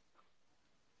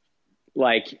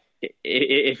like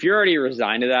if you're already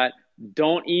resigned to that,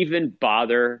 don't even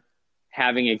bother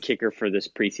having a kicker for this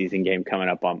preseason game coming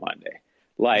up on Monday.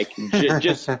 Like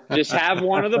just have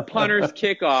one of the punters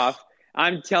kick off.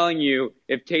 I'm telling you,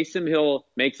 if Taysom Hill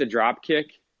makes a drop kick,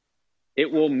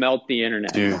 it will melt the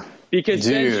internet. Because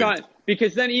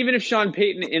then even if Sean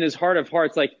Payton in his heart of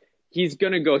hearts, like, he's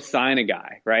going to go sign a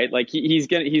guy, right? Like he's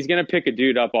going to pick a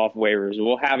dude up off waivers.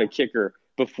 We'll have a kicker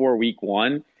before week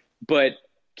 1. But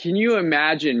can you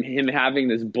imagine him having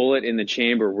this bullet in the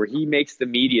chamber where he makes the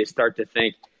media start to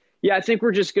think, yeah, I think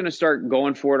we're just going to start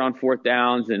going for it on 4th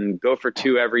downs and go for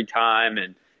 2 every time,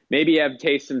 and maybe have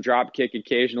Taysom drop kick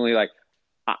occasionally. Like,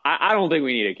 I don't think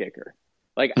we need a kicker.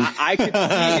 Like I could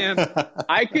see him.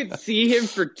 I could see him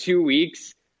for 2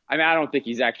 weeks. I mean, I don't think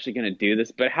he's actually going to do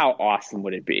this, but how awesome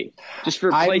would it be just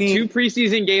for 2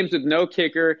 preseason games with no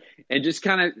kicker, and just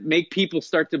kind of make people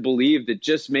start to believe that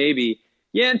just maybe,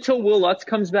 until Will Lutz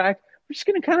comes back, we're just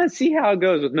going to kind of see how it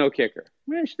goes with no kicker.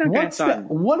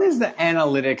 What does the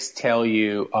analytics tell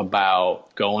you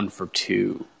about going for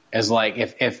 2? As like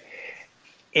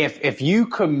if you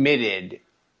committed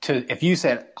to, if you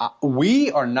said,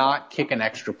 we are not kicking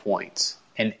extra points,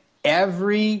 and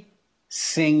every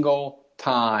single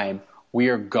time we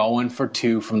are going for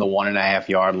 2 from the 1.5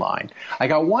 yard line.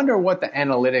 Like, I wonder what the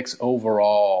analytics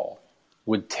overall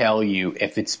would tell you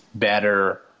if it's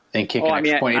better than kicking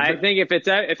extra points. I think if it's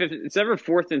ever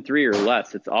 4th and 3 or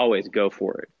less, it's always go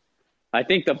for it. I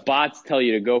think the bots tell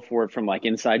you to go for it from like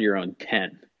inside your own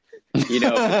 10. You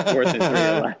know, if it's 4th and 3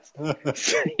 or less.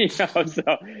 So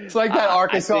it's like that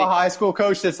Arkansas high school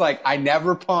coach that's like, I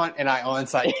never punt and I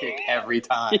onside kick every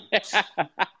time. Yeah.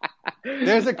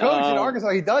 There's a coach in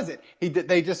Arkansas. He does it.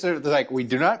 They just sort of like, we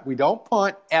don't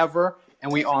punt ever,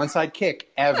 and we onside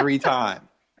kick every time.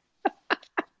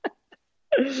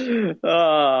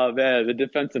 Oh man, the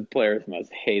defensive players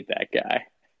must hate that guy.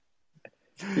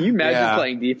 Can you imagine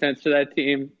playing defense for that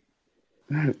team?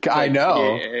 I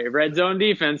know. Red zone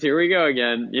defense. Here we go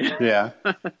again. Yeah.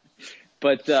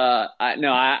 But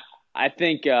I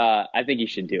think you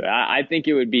should do it. I think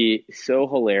it would be so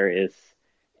hilarious,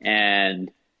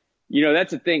 and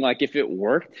that's the thing. Like, if it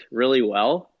worked really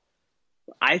well,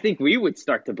 I think we would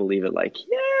start to believe it. Like, maybe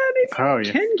we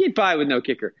can get by with no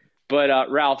kicker. But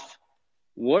Ralph,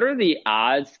 what are the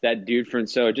odds that dude from,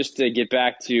 so just to get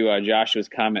back to Joshua's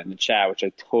comment in the chat, which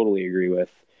I totally agree with,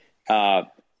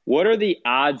 what are the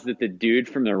odds that the dude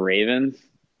from the Ravens,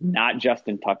 not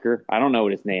Justin Tucker, I don't know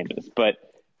what his name is, but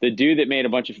the dude that made a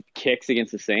bunch of kicks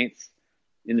against the Saints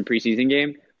in the preseason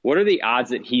game, what are the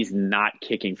odds that he's not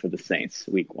kicking for the Saints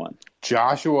week 1?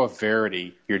 Joshua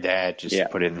Verity, your dad, just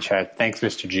put it in the chat. Thanks,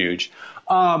 Mr. Juge.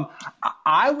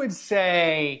 I would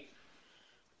say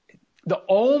the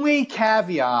only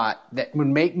caveat that would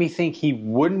make me think he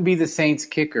wouldn't be the Saints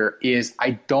kicker is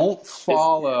I don't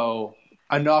follow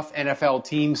enough NFL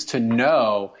teams to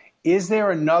know, is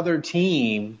there another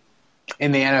team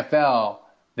in the NFL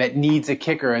that needs a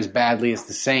kicker as badly as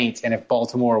the Saints, and if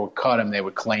Baltimore would cut him, they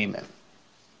would claim him?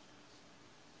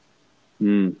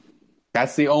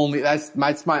 That's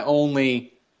my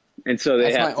only. And so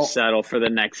they have to settle for the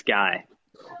next guy.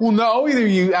 Well, no, either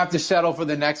you have to settle for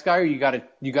the next guy, or you got to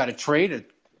trade it.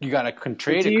 You got to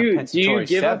trade a compensatory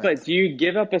seventh. Do you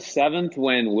give up a 7th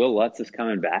when Will Lutz is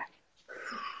coming back?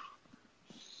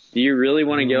 Do you really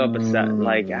want to give up a 7th?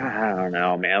 Like, I don't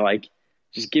know, man. Like,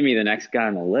 just give me the next guy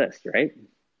on the list, right?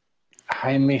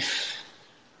 I mean,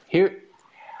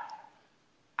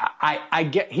 I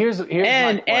get here's my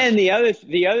question. And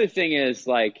the other thing is,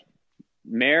 like,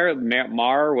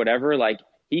 Mar or whatever, like,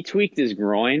 he tweaked his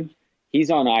groin. He's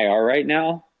on IR right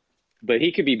now, but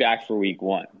he could be back for week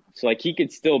 1. So, like, he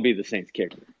could still be the Saints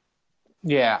kicker.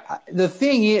 Yeah. The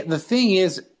thing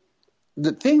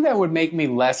that would make me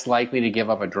less likely to give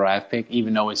up a draft pick,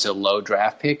 even though it's a low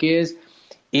draft pick, is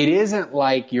it isn't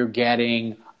like you're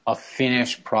getting a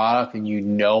finished product and you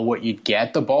know what you'd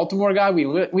get. The Baltimore guy,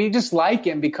 we just like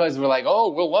him because we're like,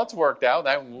 oh, well, let's work out.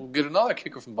 That we'll get another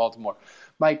kicker from Baltimore.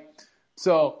 Like,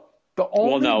 so the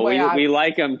only we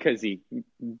like him because he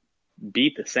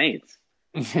beat the Saints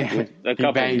with a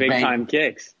couple big-time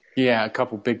kicks. Yeah, a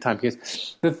couple big-time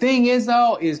kicks. The thing is,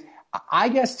 though, is I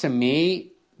guess to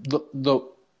me, the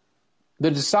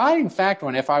deciding factor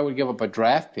on if I would give up a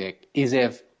draft pick is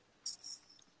if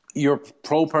your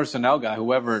pro personnel guy,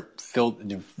 whoever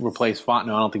replaced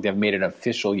Fontenot, I don't think they've made it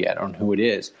official yet on who it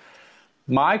is.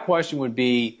 My question would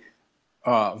be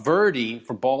Verdi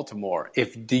for Baltimore.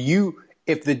 If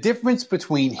the difference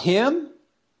between him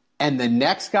and the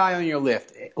next guy on your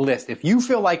list, if you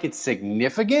feel like it's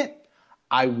significant,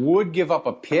 I would give up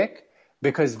a pick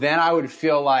because then I would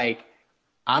feel like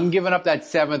I'm giving up that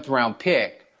 7th round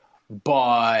pick,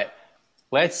 but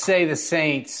let's say the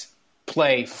Saints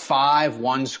play 5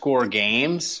 one-score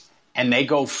games and they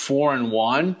go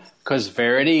 4-1 because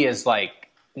Verdi is like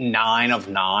 9 of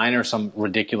 9 or some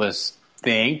ridiculous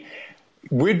thing.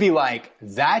 We'd be like,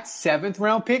 that 7th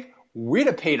round pick, we'd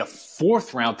have paid a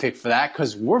 4th round pick for that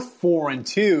because we're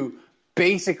 4-2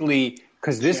 basically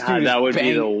because this dude is that would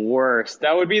be the worst.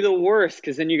 That would be the worst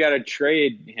because then you got to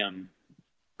trade him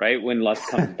right when Lutz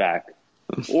comes back.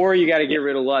 Or you got to get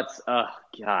rid of Lutz. Oh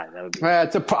God, that would be.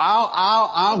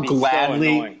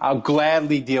 I'll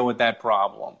gladly deal with that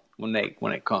problem when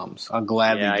it comes. I'll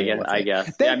gladly deal with it. I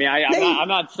guess. I'm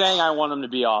not saying I want him to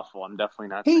be awful. I'm definitely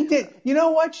not. He did. That. You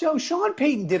know what, Joe? Sean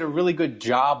Payton did a really good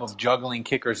job of juggling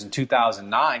kickers in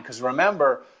 2009. Because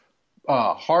remember,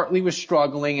 Hartley was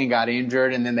struggling and got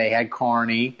injured, and then they had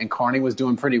Carney, and Carney was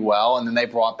doing pretty well, and then they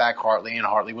brought back Hartley, and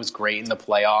Hartley was great in the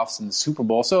playoffs and the Super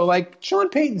Bowl. So, like, Sean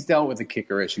Payton's dealt with the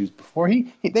kicker issues before.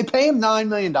 They pay him $9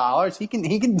 million. He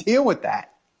can deal with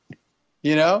that.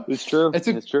 You know, it's true. It's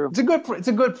true. It's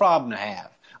a good problem to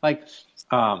have. Like,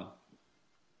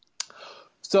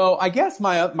 so I guess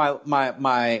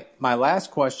my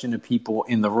last question to people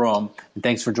in the room, and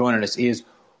thanks for joining us, is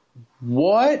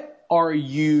what are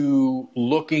you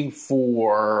looking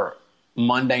for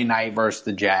Monday night versus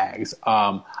the Jags?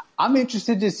 I'm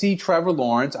interested to see Trevor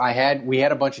Lawrence. We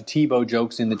had a bunch of Tebow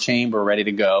jokes in the chamber ready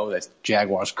to go. The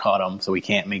Jaguars cut them, so we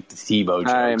can't make the Tebow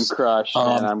jokes. I am crushed,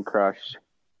 man. I'm crushed.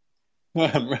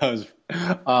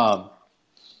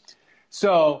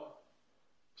 So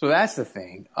that's the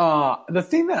thing. The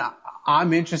thing that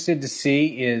I'm interested to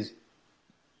see is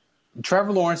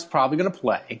Trevor Lawrence is probably going to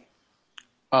play.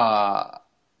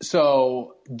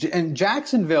 So in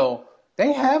Jacksonville,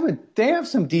 they have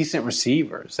some decent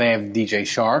receivers. They have DJ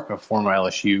Shark, a former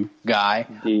LSU guy.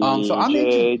 So I'm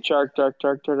interested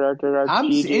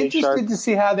to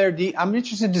see how I'm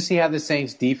interested to see how the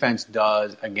Saints defense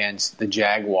does against the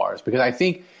Jaguars because I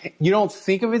think you don't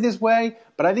think of it this way,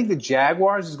 but I think the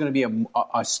Jaguars is going to be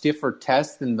a stiffer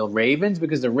test than the Ravens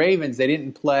because the Ravens, they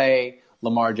didn't play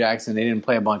Lamar Jackson. They didn't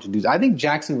play a bunch of dudes. I think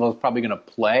Jacksonville is probably going to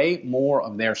play more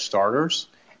of their starters.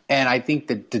 And I think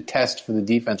that the test for the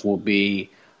defense will be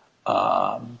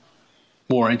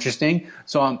more interesting.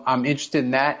 So I'm interested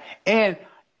in that. And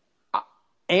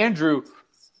Andrew,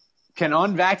 can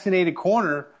unvaccinated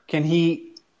corner, can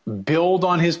he build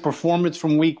on his performance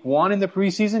from week 1 in the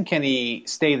preseason? Can he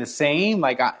stay the same?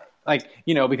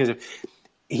 Because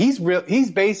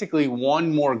he's basically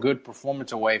one more good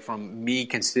performance away from me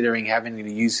considering having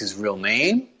to use his real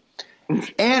name.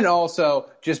 And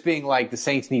also just being like the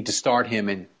Saints need to start him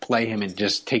and play him and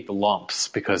just take the lumps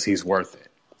because he's worth it.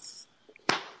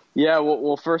 Yeah,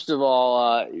 well, first of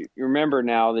all, you remember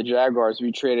now the Jaguars,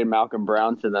 we traded Malcolm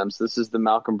Brown to them. So this is the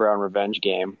Malcolm Brown revenge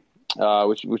game,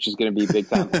 which is going to be big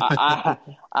time.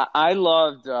 I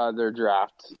loved their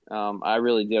draft. I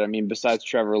really did. I mean, besides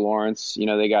Trevor Lawrence,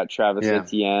 they got Travis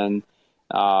Etienne.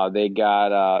 They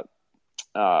got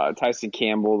Tyson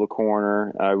Campbell, the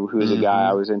corner, who is a guy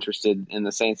I was interested in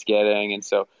the Saints getting. And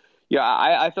so,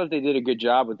 I thought they did a good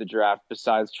job with the draft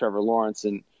besides Trevor Lawrence.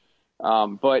 And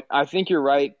but I think you're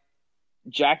right.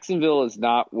 Jacksonville is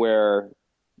not where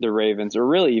the Ravens or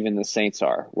really even the Saints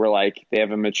are. Where like they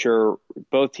have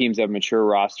both teams have mature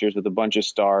rosters with a bunch of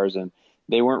stars, and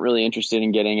they weren't really interested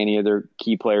in getting any of their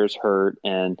key players hurt.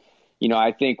 And,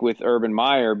 I think with Urban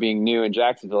Meyer being new in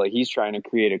Jacksonville, he's trying to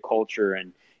create a culture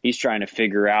and he's trying to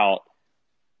figure out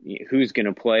who's going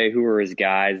to play, who are his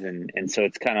guys. And so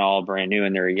it's kind of all brand new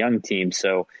and they're a young team.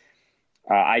 So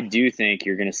I do think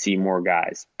you're going to see more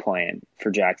guys playing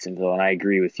for Jacksonville. And I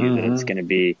agree with you that it's going to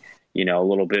be, a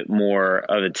little bit more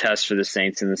of a test for the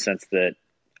Saints in the sense that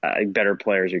better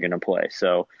players are going to play.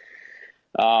 So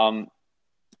I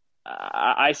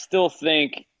still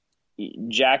think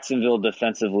Jacksonville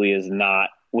defensively is not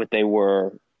what they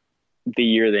were the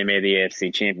year they made the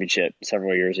AFC Championship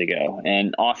several years ago.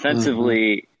 And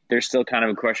offensively, there's still kind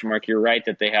of a question mark. You're right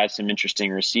that they have some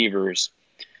interesting receivers.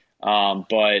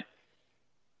 But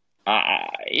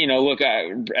look,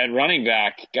 at running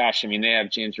back, gosh, I mean, they have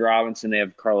James Robinson, they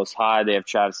have Carlos Hyde, they have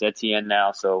Travis Etienne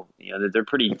now. So, they're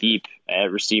pretty deep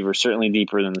at receiver, certainly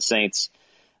deeper than the Saints.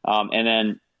 And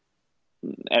then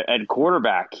at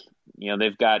quarterback,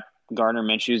 they've got Gardner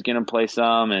Minshew's going to play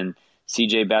some, and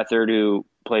CJ Beathard, who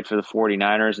played for the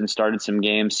 49ers and started some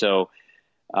games. So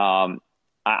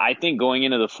I think going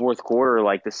into the fourth quarter,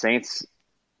 like, the Saints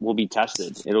will be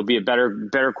tested. It'll be a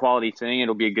better quality thing.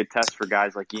 It'll be a good test for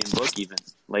guys like Ian Book even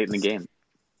late in the game.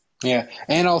 Yeah,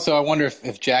 and also I wonder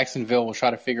if Jacksonville will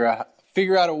try to figure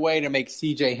out a way to make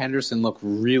C.J. Henderson look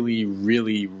really,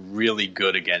 really, really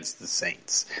good against the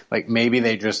Saints. Like, maybe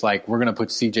they just we're going to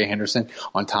put C.J. Henderson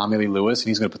on Tommy Lee Lewis, and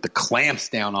he's going to put the clamps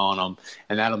down on him,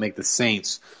 and that'll make the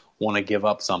Saints want to give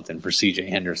up something for C.J.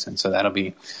 Henderson. So that'll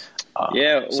be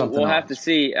something we'll have to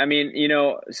see. I mean,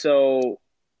 so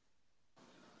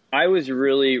I was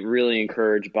really, really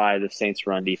encouraged by the Saints'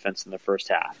 run defense in the first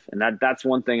half. And that's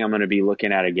one thing I'm going to be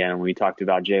looking at again when we talked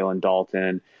about Jalen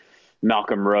Dalton,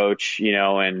 Malcolm Roach,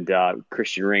 and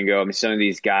Christian Ringo. I mean, some of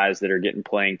these guys that are getting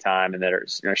playing time and that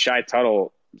are Shai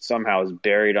Tuttle somehow is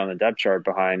buried on the depth chart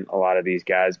behind a lot of these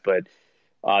guys. But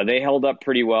they held up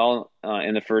pretty well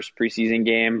in the first preseason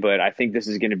game. But I think this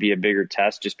is going to be a bigger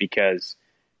test just because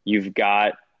you've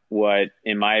got what,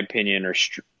 in my opinion, are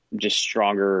just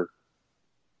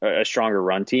a stronger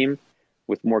run team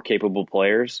with more capable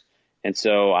players. And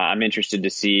so I'm interested to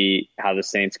see how the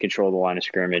Saints control the line of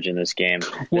scrimmage in this game,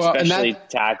 especially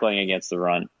tackling against the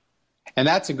run. And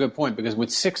that's a good point, because with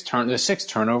the 6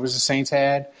 turnovers the Saints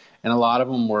had, and a lot of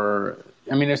them were,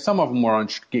 some of them were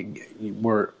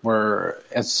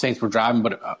as the Saints were driving,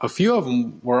 but a few of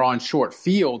them were on short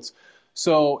fields.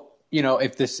 So,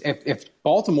 if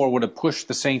Baltimore would have pushed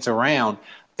the Saints around,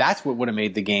 that's what would have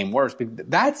made the game worse.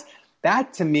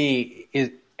 That to me is,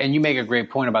 and you make a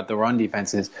great point about the run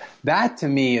defenses, that to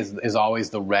me is always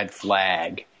the red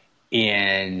flag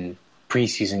in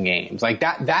preseason games. Like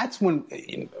that's when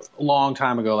a long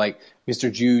time ago, like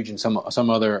Mr. Juge and some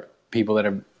other people that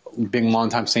are big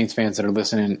longtime Saints fans that are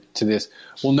listening to this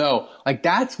will know, like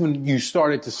that's when you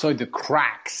started to see the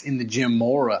cracks in the Jim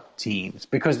Mora teams,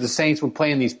 because the Saints would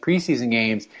play in these preseason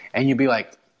games and you'd be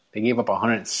like, they gave up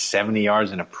 170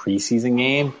 yards in a preseason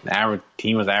game. The average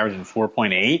team was averaging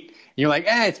 4.8. And you're like,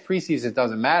 it's preseason, it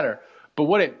doesn't matter. But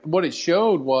what it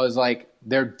showed was like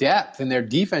their depth and their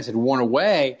defense had worn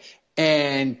away,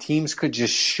 and teams could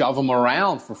just shove them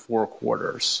around for 4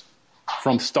 quarters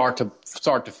from start to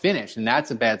finish, and that's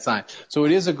a bad sign. So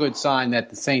it is a good sign that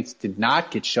the Saints did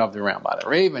not get shoved around by the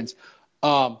Ravens.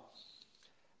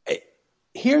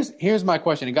 Here's my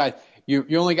question, and guys.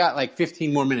 You only got like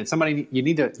 15 more minutes. Somebody, you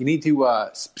need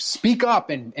to speak up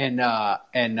and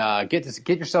get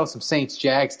yourself some Saints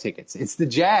Jags tickets. It's the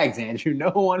Jags, Andrew. No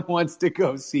one wants to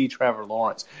go see Trevor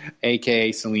Lawrence,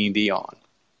 aka Celine Dion.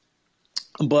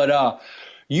 But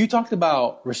you talked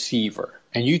about receiver,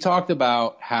 and you talked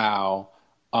about how.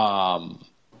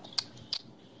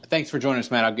 Thanks for joining us,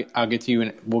 Matt. I'll get to you,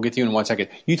 and we'll get to you in 1 second.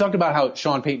 You talked about how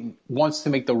Sean Payton wants to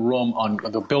make the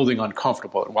building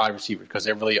uncomfortable at wide receiver because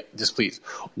they're really displeased.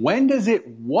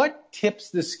 What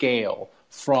tips the scale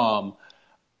from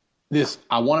this,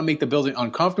 I want to make the building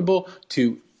uncomfortable,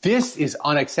 to this is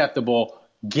unacceptable,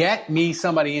 get me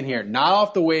somebody in here, not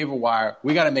off the waiver wire,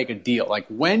 we got to make a deal? Like,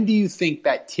 when do you think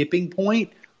that tipping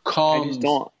point comes?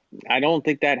 I don't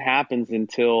think that happens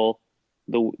until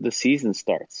the season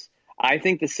starts. I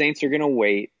think the Saints are going to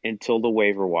wait until the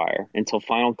waiver wire, until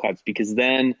final cuts, because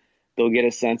then they'll get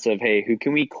a sense of, hey, who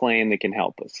can we claim that can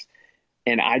help us?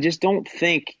 And I just don't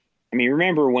think –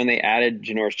 remember when they added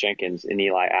Janoris Jenkins and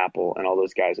Eli Apple and all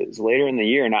those guys? It was later in the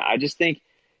year, and I just think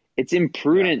it's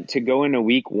imprudent to go into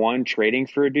week 1 trading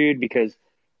for a dude because,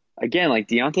 again, like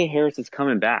Deontay Harris is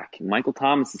coming back. Michael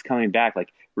Thomas is coming back. Like,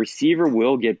 receiver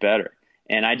will get better.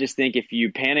 And I just think if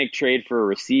you panic trade for a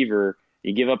receiver,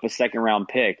 you give up a second-round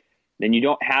pick, then you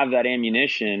don't have that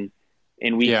ammunition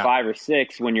in week 5 or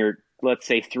 6 when you're, let's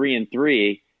say,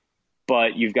 3-3,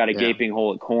 but you've got a gaping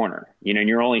hole at corner, and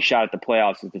your only shot at the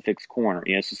playoffs is to fix corner.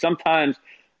 So sometimes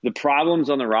the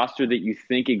problems on the roster that you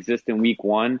think exist in week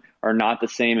 1 are not the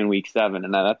same in week 7,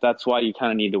 and that's why you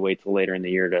kind of need to wait till later in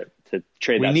the year to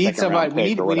trade that second round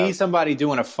pick. We need somebody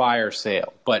doing a fire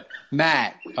sale. But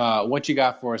Matt, what you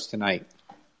got for us tonight?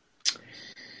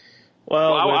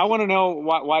 Well, I want to know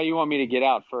why you want me to get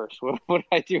out first. What did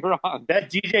I do wrong? That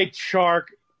DJ Chark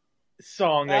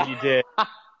song that you did.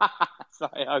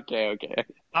 Sorry, okay.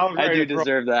 I do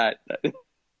deserve that.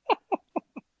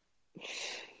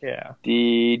 Yeah.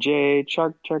 DJ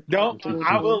Chuck. Don't.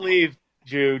 I will leave,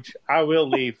 Juge. I will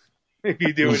leave if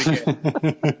you do it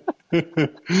again.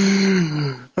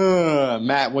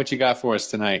 Matt, what you got for us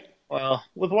tonight? Well,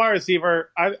 with wide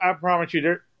receiver, I promise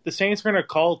you, the Saints are going to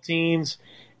call teams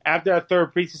after that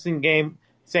third preseason game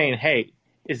saying, hey,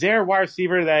 is there a wide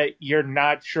receiver that you're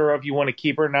not sure if you want to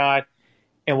keep or not?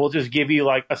 And we'll just give you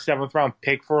like a 7th-round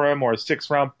pick for him or a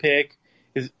 6th-round pick.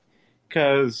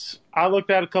 Because I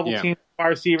looked at a couple teams wide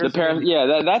receivers.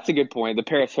 That's a good point. The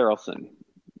Paris Harrelson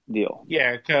deal.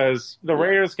 Yeah, because the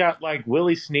Raiders got like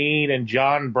Willie Snead and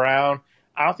John Brown.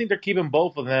 I don't think they're keeping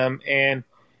both of them, and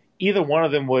either one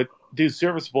of them would do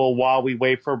serviceable while we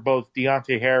wait for both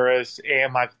Deontay Harris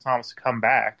and Michael Thomas to come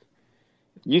back.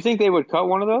 You think they would cut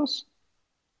one of those?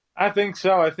 I think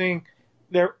so. I think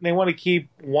they want to keep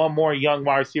one more young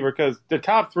wide receiver because the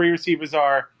top 3 receivers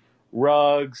are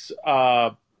Ruggs,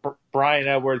 Brian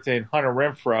Edwards, and Hunter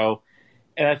Renfrow.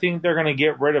 And I think they're going to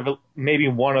get rid of maybe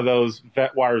one of those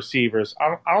vet wide receivers.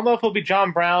 I don't know if it'll be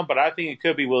John Brown, but I think it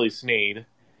could be Willie Snead.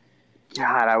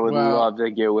 God, I would love to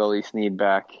get Willie Snead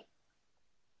back.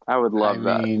 I would love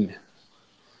that. Mean,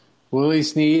 Willie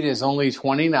Snead is only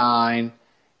 29.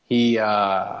 He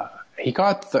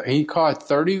caught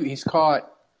 30. He's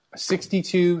caught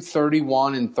 62,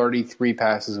 31, and 33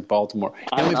 passes at Baltimore.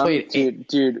 He only played 8.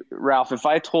 Dude, Ralph, if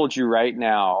I told you right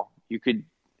now you could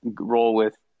roll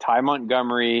with Ty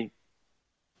Montgomery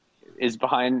is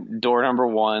behind door number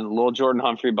 1, Lil Jordan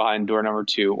Humphrey behind door number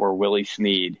 2, or Willie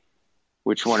Snead,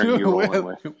 which one are you rolling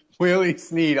with? Willie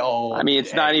Snead. Oh, I mean,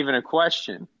 it's not even a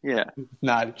question. Yeah,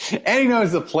 not. And he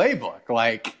knows the playbook.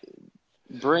 Like,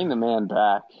 bring the man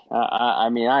back. I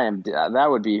mean, that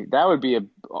would be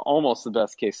almost the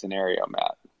best case scenario,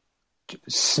 Matt.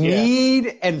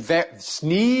 Snead and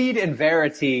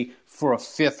Verity for a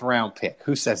 5th-round pick.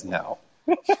 Who says no?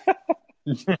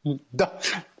 The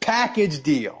package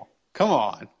deal. Come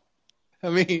on. I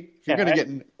mean, if you're gonna get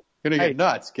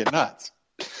nuts, get nuts.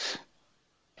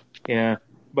 Yeah,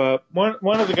 but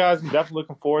one of the guys I'm definitely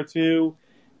looking forward to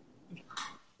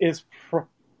is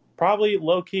probably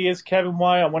low key is Kevin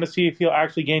White. I want to see if he'll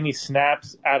actually gain any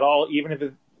snaps at all, even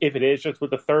if it is just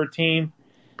with the third team.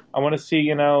 I want to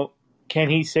see, can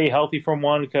he stay healthy from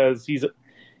one, because he's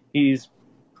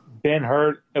been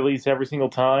hurt at least every single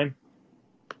time.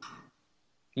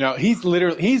 No, he's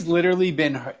literally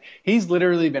been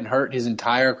hurt his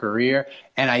entire career,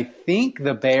 and I think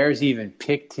the Bears even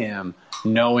picked him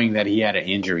knowing that he had an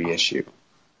injury issue.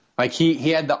 Like he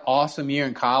had the awesome year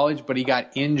in college, but he got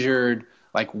injured.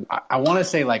 Like I want to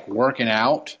say like working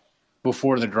out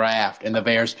before the draft, and the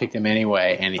Bears picked him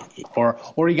anyway, and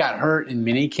or he got hurt in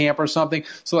minicamp or something.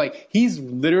 So like he's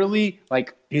literally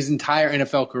like his entire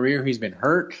NFL career he's been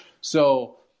hurt.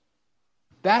 So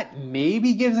that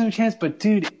maybe gives him a chance, but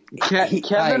dude,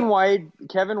 Kevin White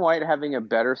having a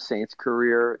better Saints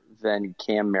career than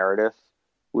Cam Meredith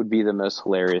would be the most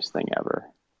hilarious thing ever.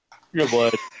 Your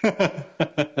blood.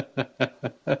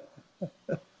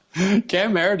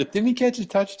 Cam Meredith, didn't he catch a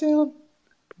touchdown?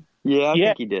 Yeah, I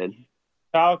think he did.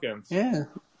 Falcons. Yeah.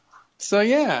 So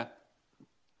yeah,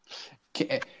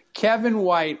 Kevin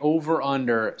White over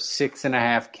under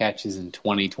 6.5 catches in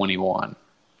 2021.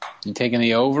 You taking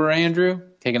the over, Andrew?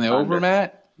 Taking the over,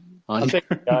 Matt? I'll take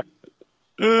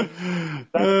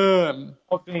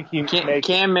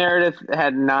Cam Meredith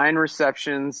had 9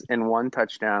 receptions and 1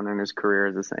 touchdown in his career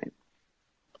as a Saint.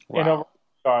 Wow.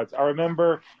 And I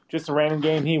remember just a random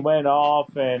game he went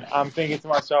off, and I'm thinking to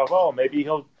myself, oh, maybe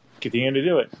he'll continue to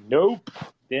do it. Nope.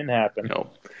 Didn't happen.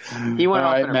 Nope. He went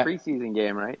off in a preseason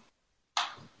game, right?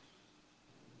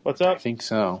 What's up? I think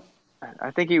so.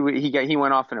 I think he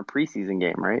went off in a preseason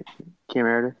game, right? Cam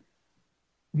Meredith?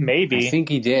 Maybe. I think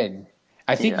he did.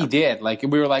 He did. Like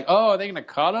we were like, oh, are they going to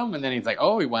cut him? And then he's like,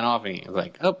 oh, he went off, and he was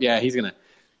like, oh yeah, he's gonna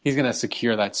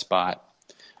secure that spot.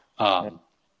 Final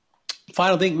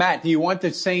thing, Matt, do you want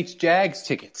the Saints Jags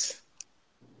tickets,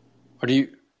 or do you?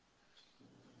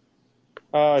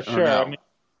 Sure. No?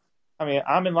 I mean,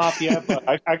 I'm in Lafayette, but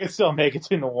I can still make it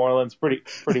to New Orleans pretty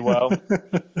well.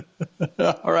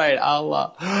 All right,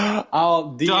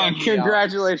 I'll DM John,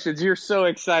 congratulations! You're so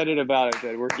excited about it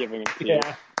that we're giving it to you.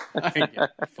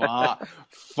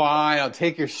 Fine, I'll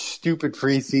take your stupid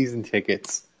preseason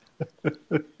tickets. I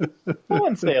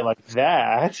wouldn't say it like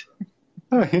that.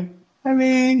 I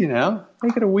mean,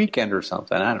 make it a weekend or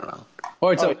something. I don't know.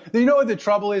 Or you know what the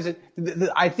trouble is?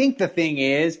 I think the thing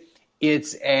is,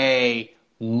 it's a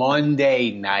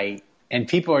Monday night, and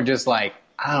people are just like,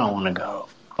 I don't want to go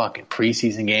fucking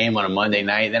preseason game on a Monday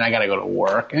night. Then I got to go to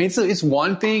work. I mean, it's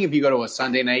one thing if you go to a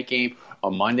Sunday night game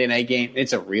a Monday night game.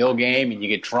 It's a real game, and you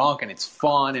get drunk, and it's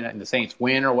fun, and the Saints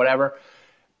win or whatever.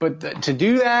 But to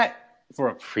do that for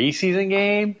a preseason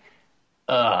game,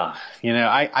 I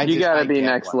you got to be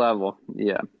next level.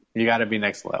 Yeah, you got to be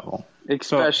next level,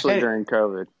 especially during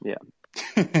COVID. Yeah.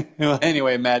 Well,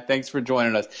 anyway, Matt, thanks for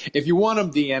joining us. If you want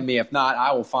them, DM me. If not,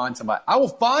 I will find somebody. I will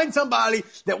find somebody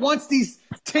that wants these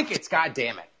tickets. God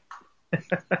damn it.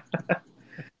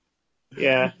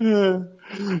 Yeah.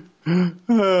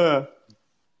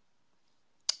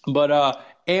 But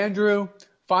Andrew,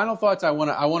 final thoughts. I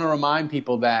want to remind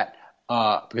people that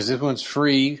because this one's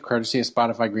free, courtesy of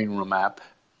Spotify Green Room app.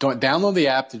 Don't download the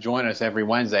app to join us every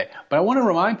Wednesday. But I want to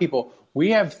remind people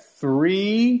we have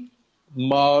 3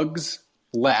 mugs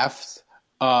left.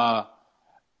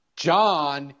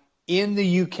 John in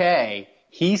the UK,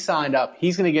 he signed up.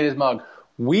 He's going to get his mug.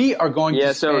 We are going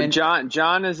to spend... so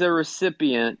John is a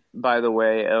recipient, by the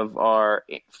way, of our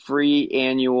free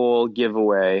annual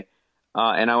giveaway.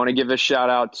 And I want to give a shout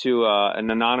out to an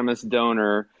anonymous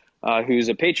donor who's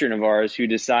a patron of ours who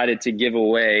decided to give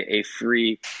away a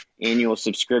free annual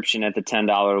subscription at the $10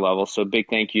 level. So big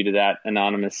thank you to that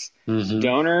anonymous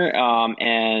donor.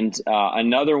 And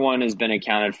another one has been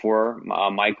accounted for.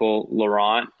 Michael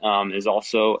Laurent is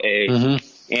also a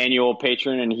annual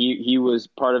patron, and he was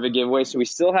part of a giveaway. So we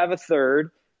still have a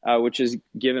third, which is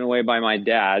given away by my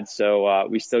dad. So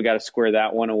we still got to square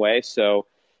that one away. So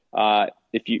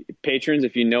if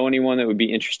you know anyone that would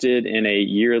be interested in a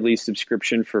yearly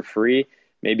subscription for free,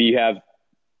 maybe you have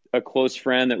a close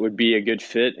friend that would be a good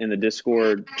fit in the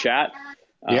Discord chat.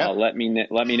 Let me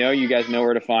know. You guys know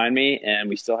where to find me, and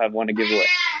we still have one to give away.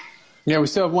 Yeah, we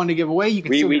still have one to give away. You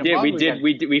can.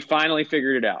 We finally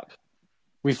figured it out.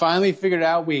 We finally figured it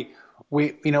out. We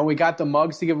got the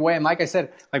mugs to give away, and like I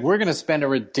said, we're going to spend a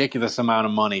ridiculous amount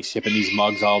of money shipping these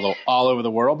mugs all over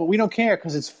the world, but we don't care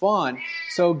because it's fun.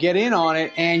 So get in on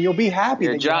it, and you'll be happy.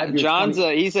 Yeah, John's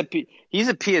he's a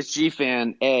PSG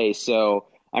fan, so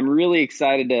I'm really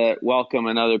excited to welcome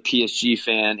another PSG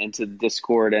fan into the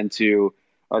Discord and to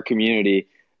our community.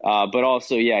 But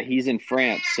also, he's in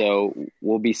France, so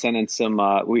we'll be sending some.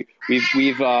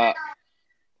 We've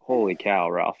holy cow,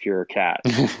 Ralph, you're a cat.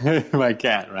 My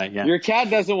cat, right? Yeah. Your cat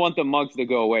doesn't want the mugs to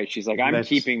go away. She's like, I'm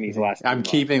keeping these last. I'm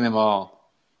keeping them all.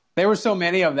 There were so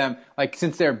many of them.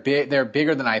 Since they're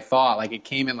bigger than I thought. It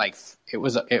came in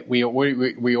we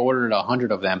ordered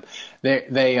 100 of them.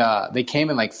 They came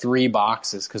in 3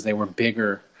 boxes because they were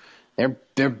bigger.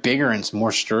 They're bigger and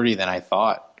more sturdy than I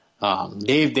thought.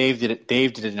 Dave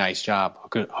did a nice job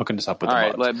hooking us up with the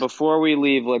mugs. All right, before we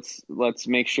leave, let's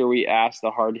make sure we ask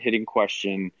the hard-hitting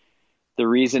question. The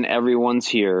reason everyone's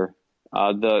here,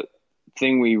 the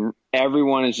thing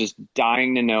everyone is just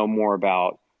dying to know more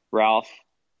about. Ralph,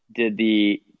 did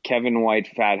the Kevin White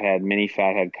mini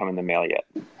fathead come in the mail yet?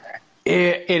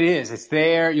 It is. It's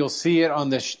there. You'll see it on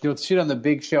the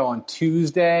big show on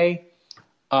Tuesday.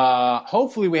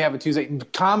 Hopefully we have a Tuesday.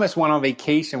 Thomas went on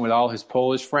vacation with all his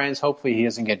Polish friends. Hopefully he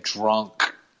doesn't get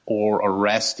drunk or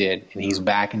arrested, and he's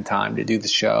back in time to do the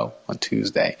show on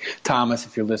Tuesday. Thomas,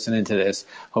 if you're listening to this,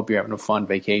 hope you're having a fun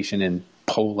vacation in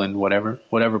Poland, whatever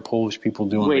Polish people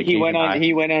do on vacation.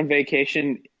 He went on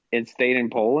vacation and stayed in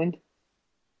Poland?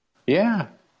 Yeah.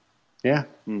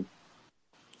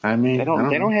 I mean, they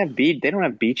don't have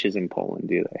beaches in Poland,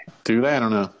 do they? Do they? I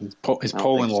don't know. Is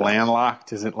Poland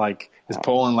landlocked? Is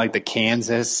Poland like the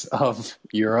Kansas of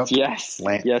Europe? Yes.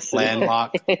 Yes.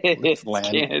 Landlocked.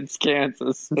 It's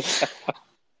Kansas.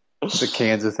 The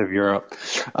Kansas of Europe.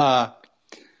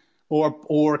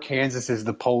 Or Kansas is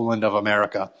the Poland of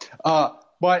America.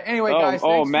 But anyway, guys.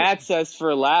 Matt says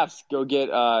for laughs, go get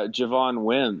Javon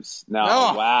Wims.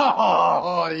 Now, wow.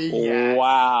 Oh, yes.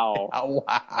 Wow.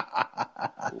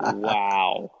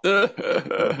 Wow.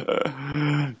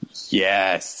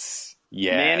 Yes.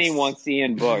 Manny wants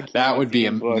Ian Book. That would be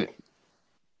Book.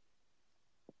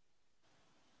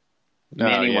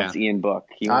 Manny wants Ian Book.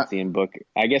 He wants Ian Book.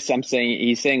 I guess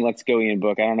he's saying let's go Ian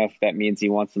Book. I don't know if that means he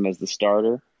wants him as the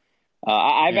starter.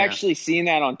 I've actually seen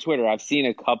that on Twitter. I've seen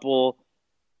a couple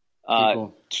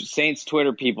Saints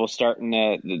Twitter people starting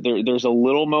to. There's a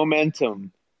little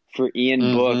momentum for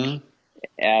Ian Book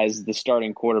as the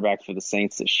starting quarterback for the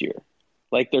Saints this year.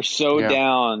 They're so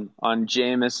down on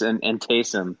Jameis and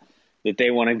Taysom that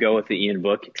they want to go with the Ian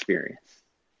Book experience.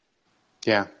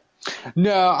 Yeah.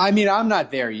 No, I mean I'm not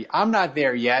there. I'm not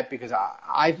there yet because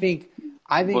I think.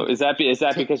 Well, is that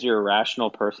because you're a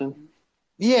rational person?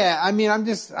 Yeah, I mean, I'm.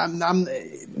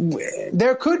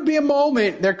 There could be a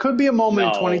moment. in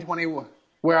 2020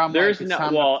 where I'm. During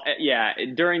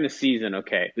the season,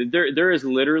 okay. There is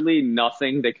literally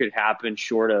nothing that could happen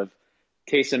short of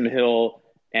Taysom Hill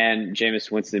and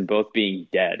Jameis Winston both being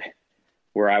dead,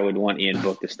 where I would want Ian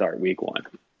Book to start week 1.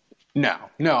 No.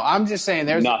 I'm just saying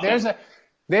there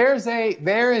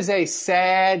is a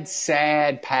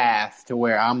sad path to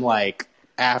where I'm like,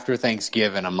 after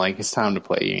Thanksgiving, I'm like, it's time to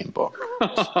play Ian Book.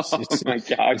 Oh my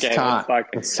God! Okay,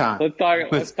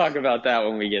 let's talk about that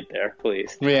when we get there,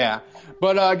 please. Yeah,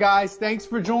 but guys, thanks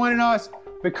for joining us.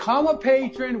 Become a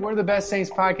patron. We're the best Saints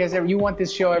podcast ever. You want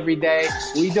this show every day.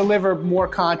 We deliver more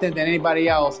content than anybody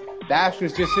else. The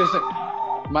Astros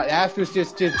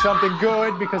just did something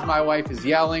good because my wife is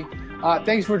yelling.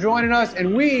 Thanks for joining us,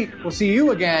 and we will see you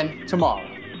again tomorrow.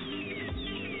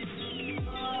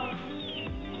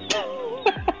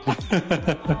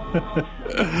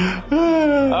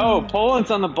 Oh, Poland's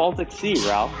on the Baltic Sea,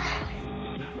 Ralph.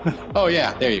 Oh,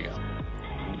 yeah. There you go.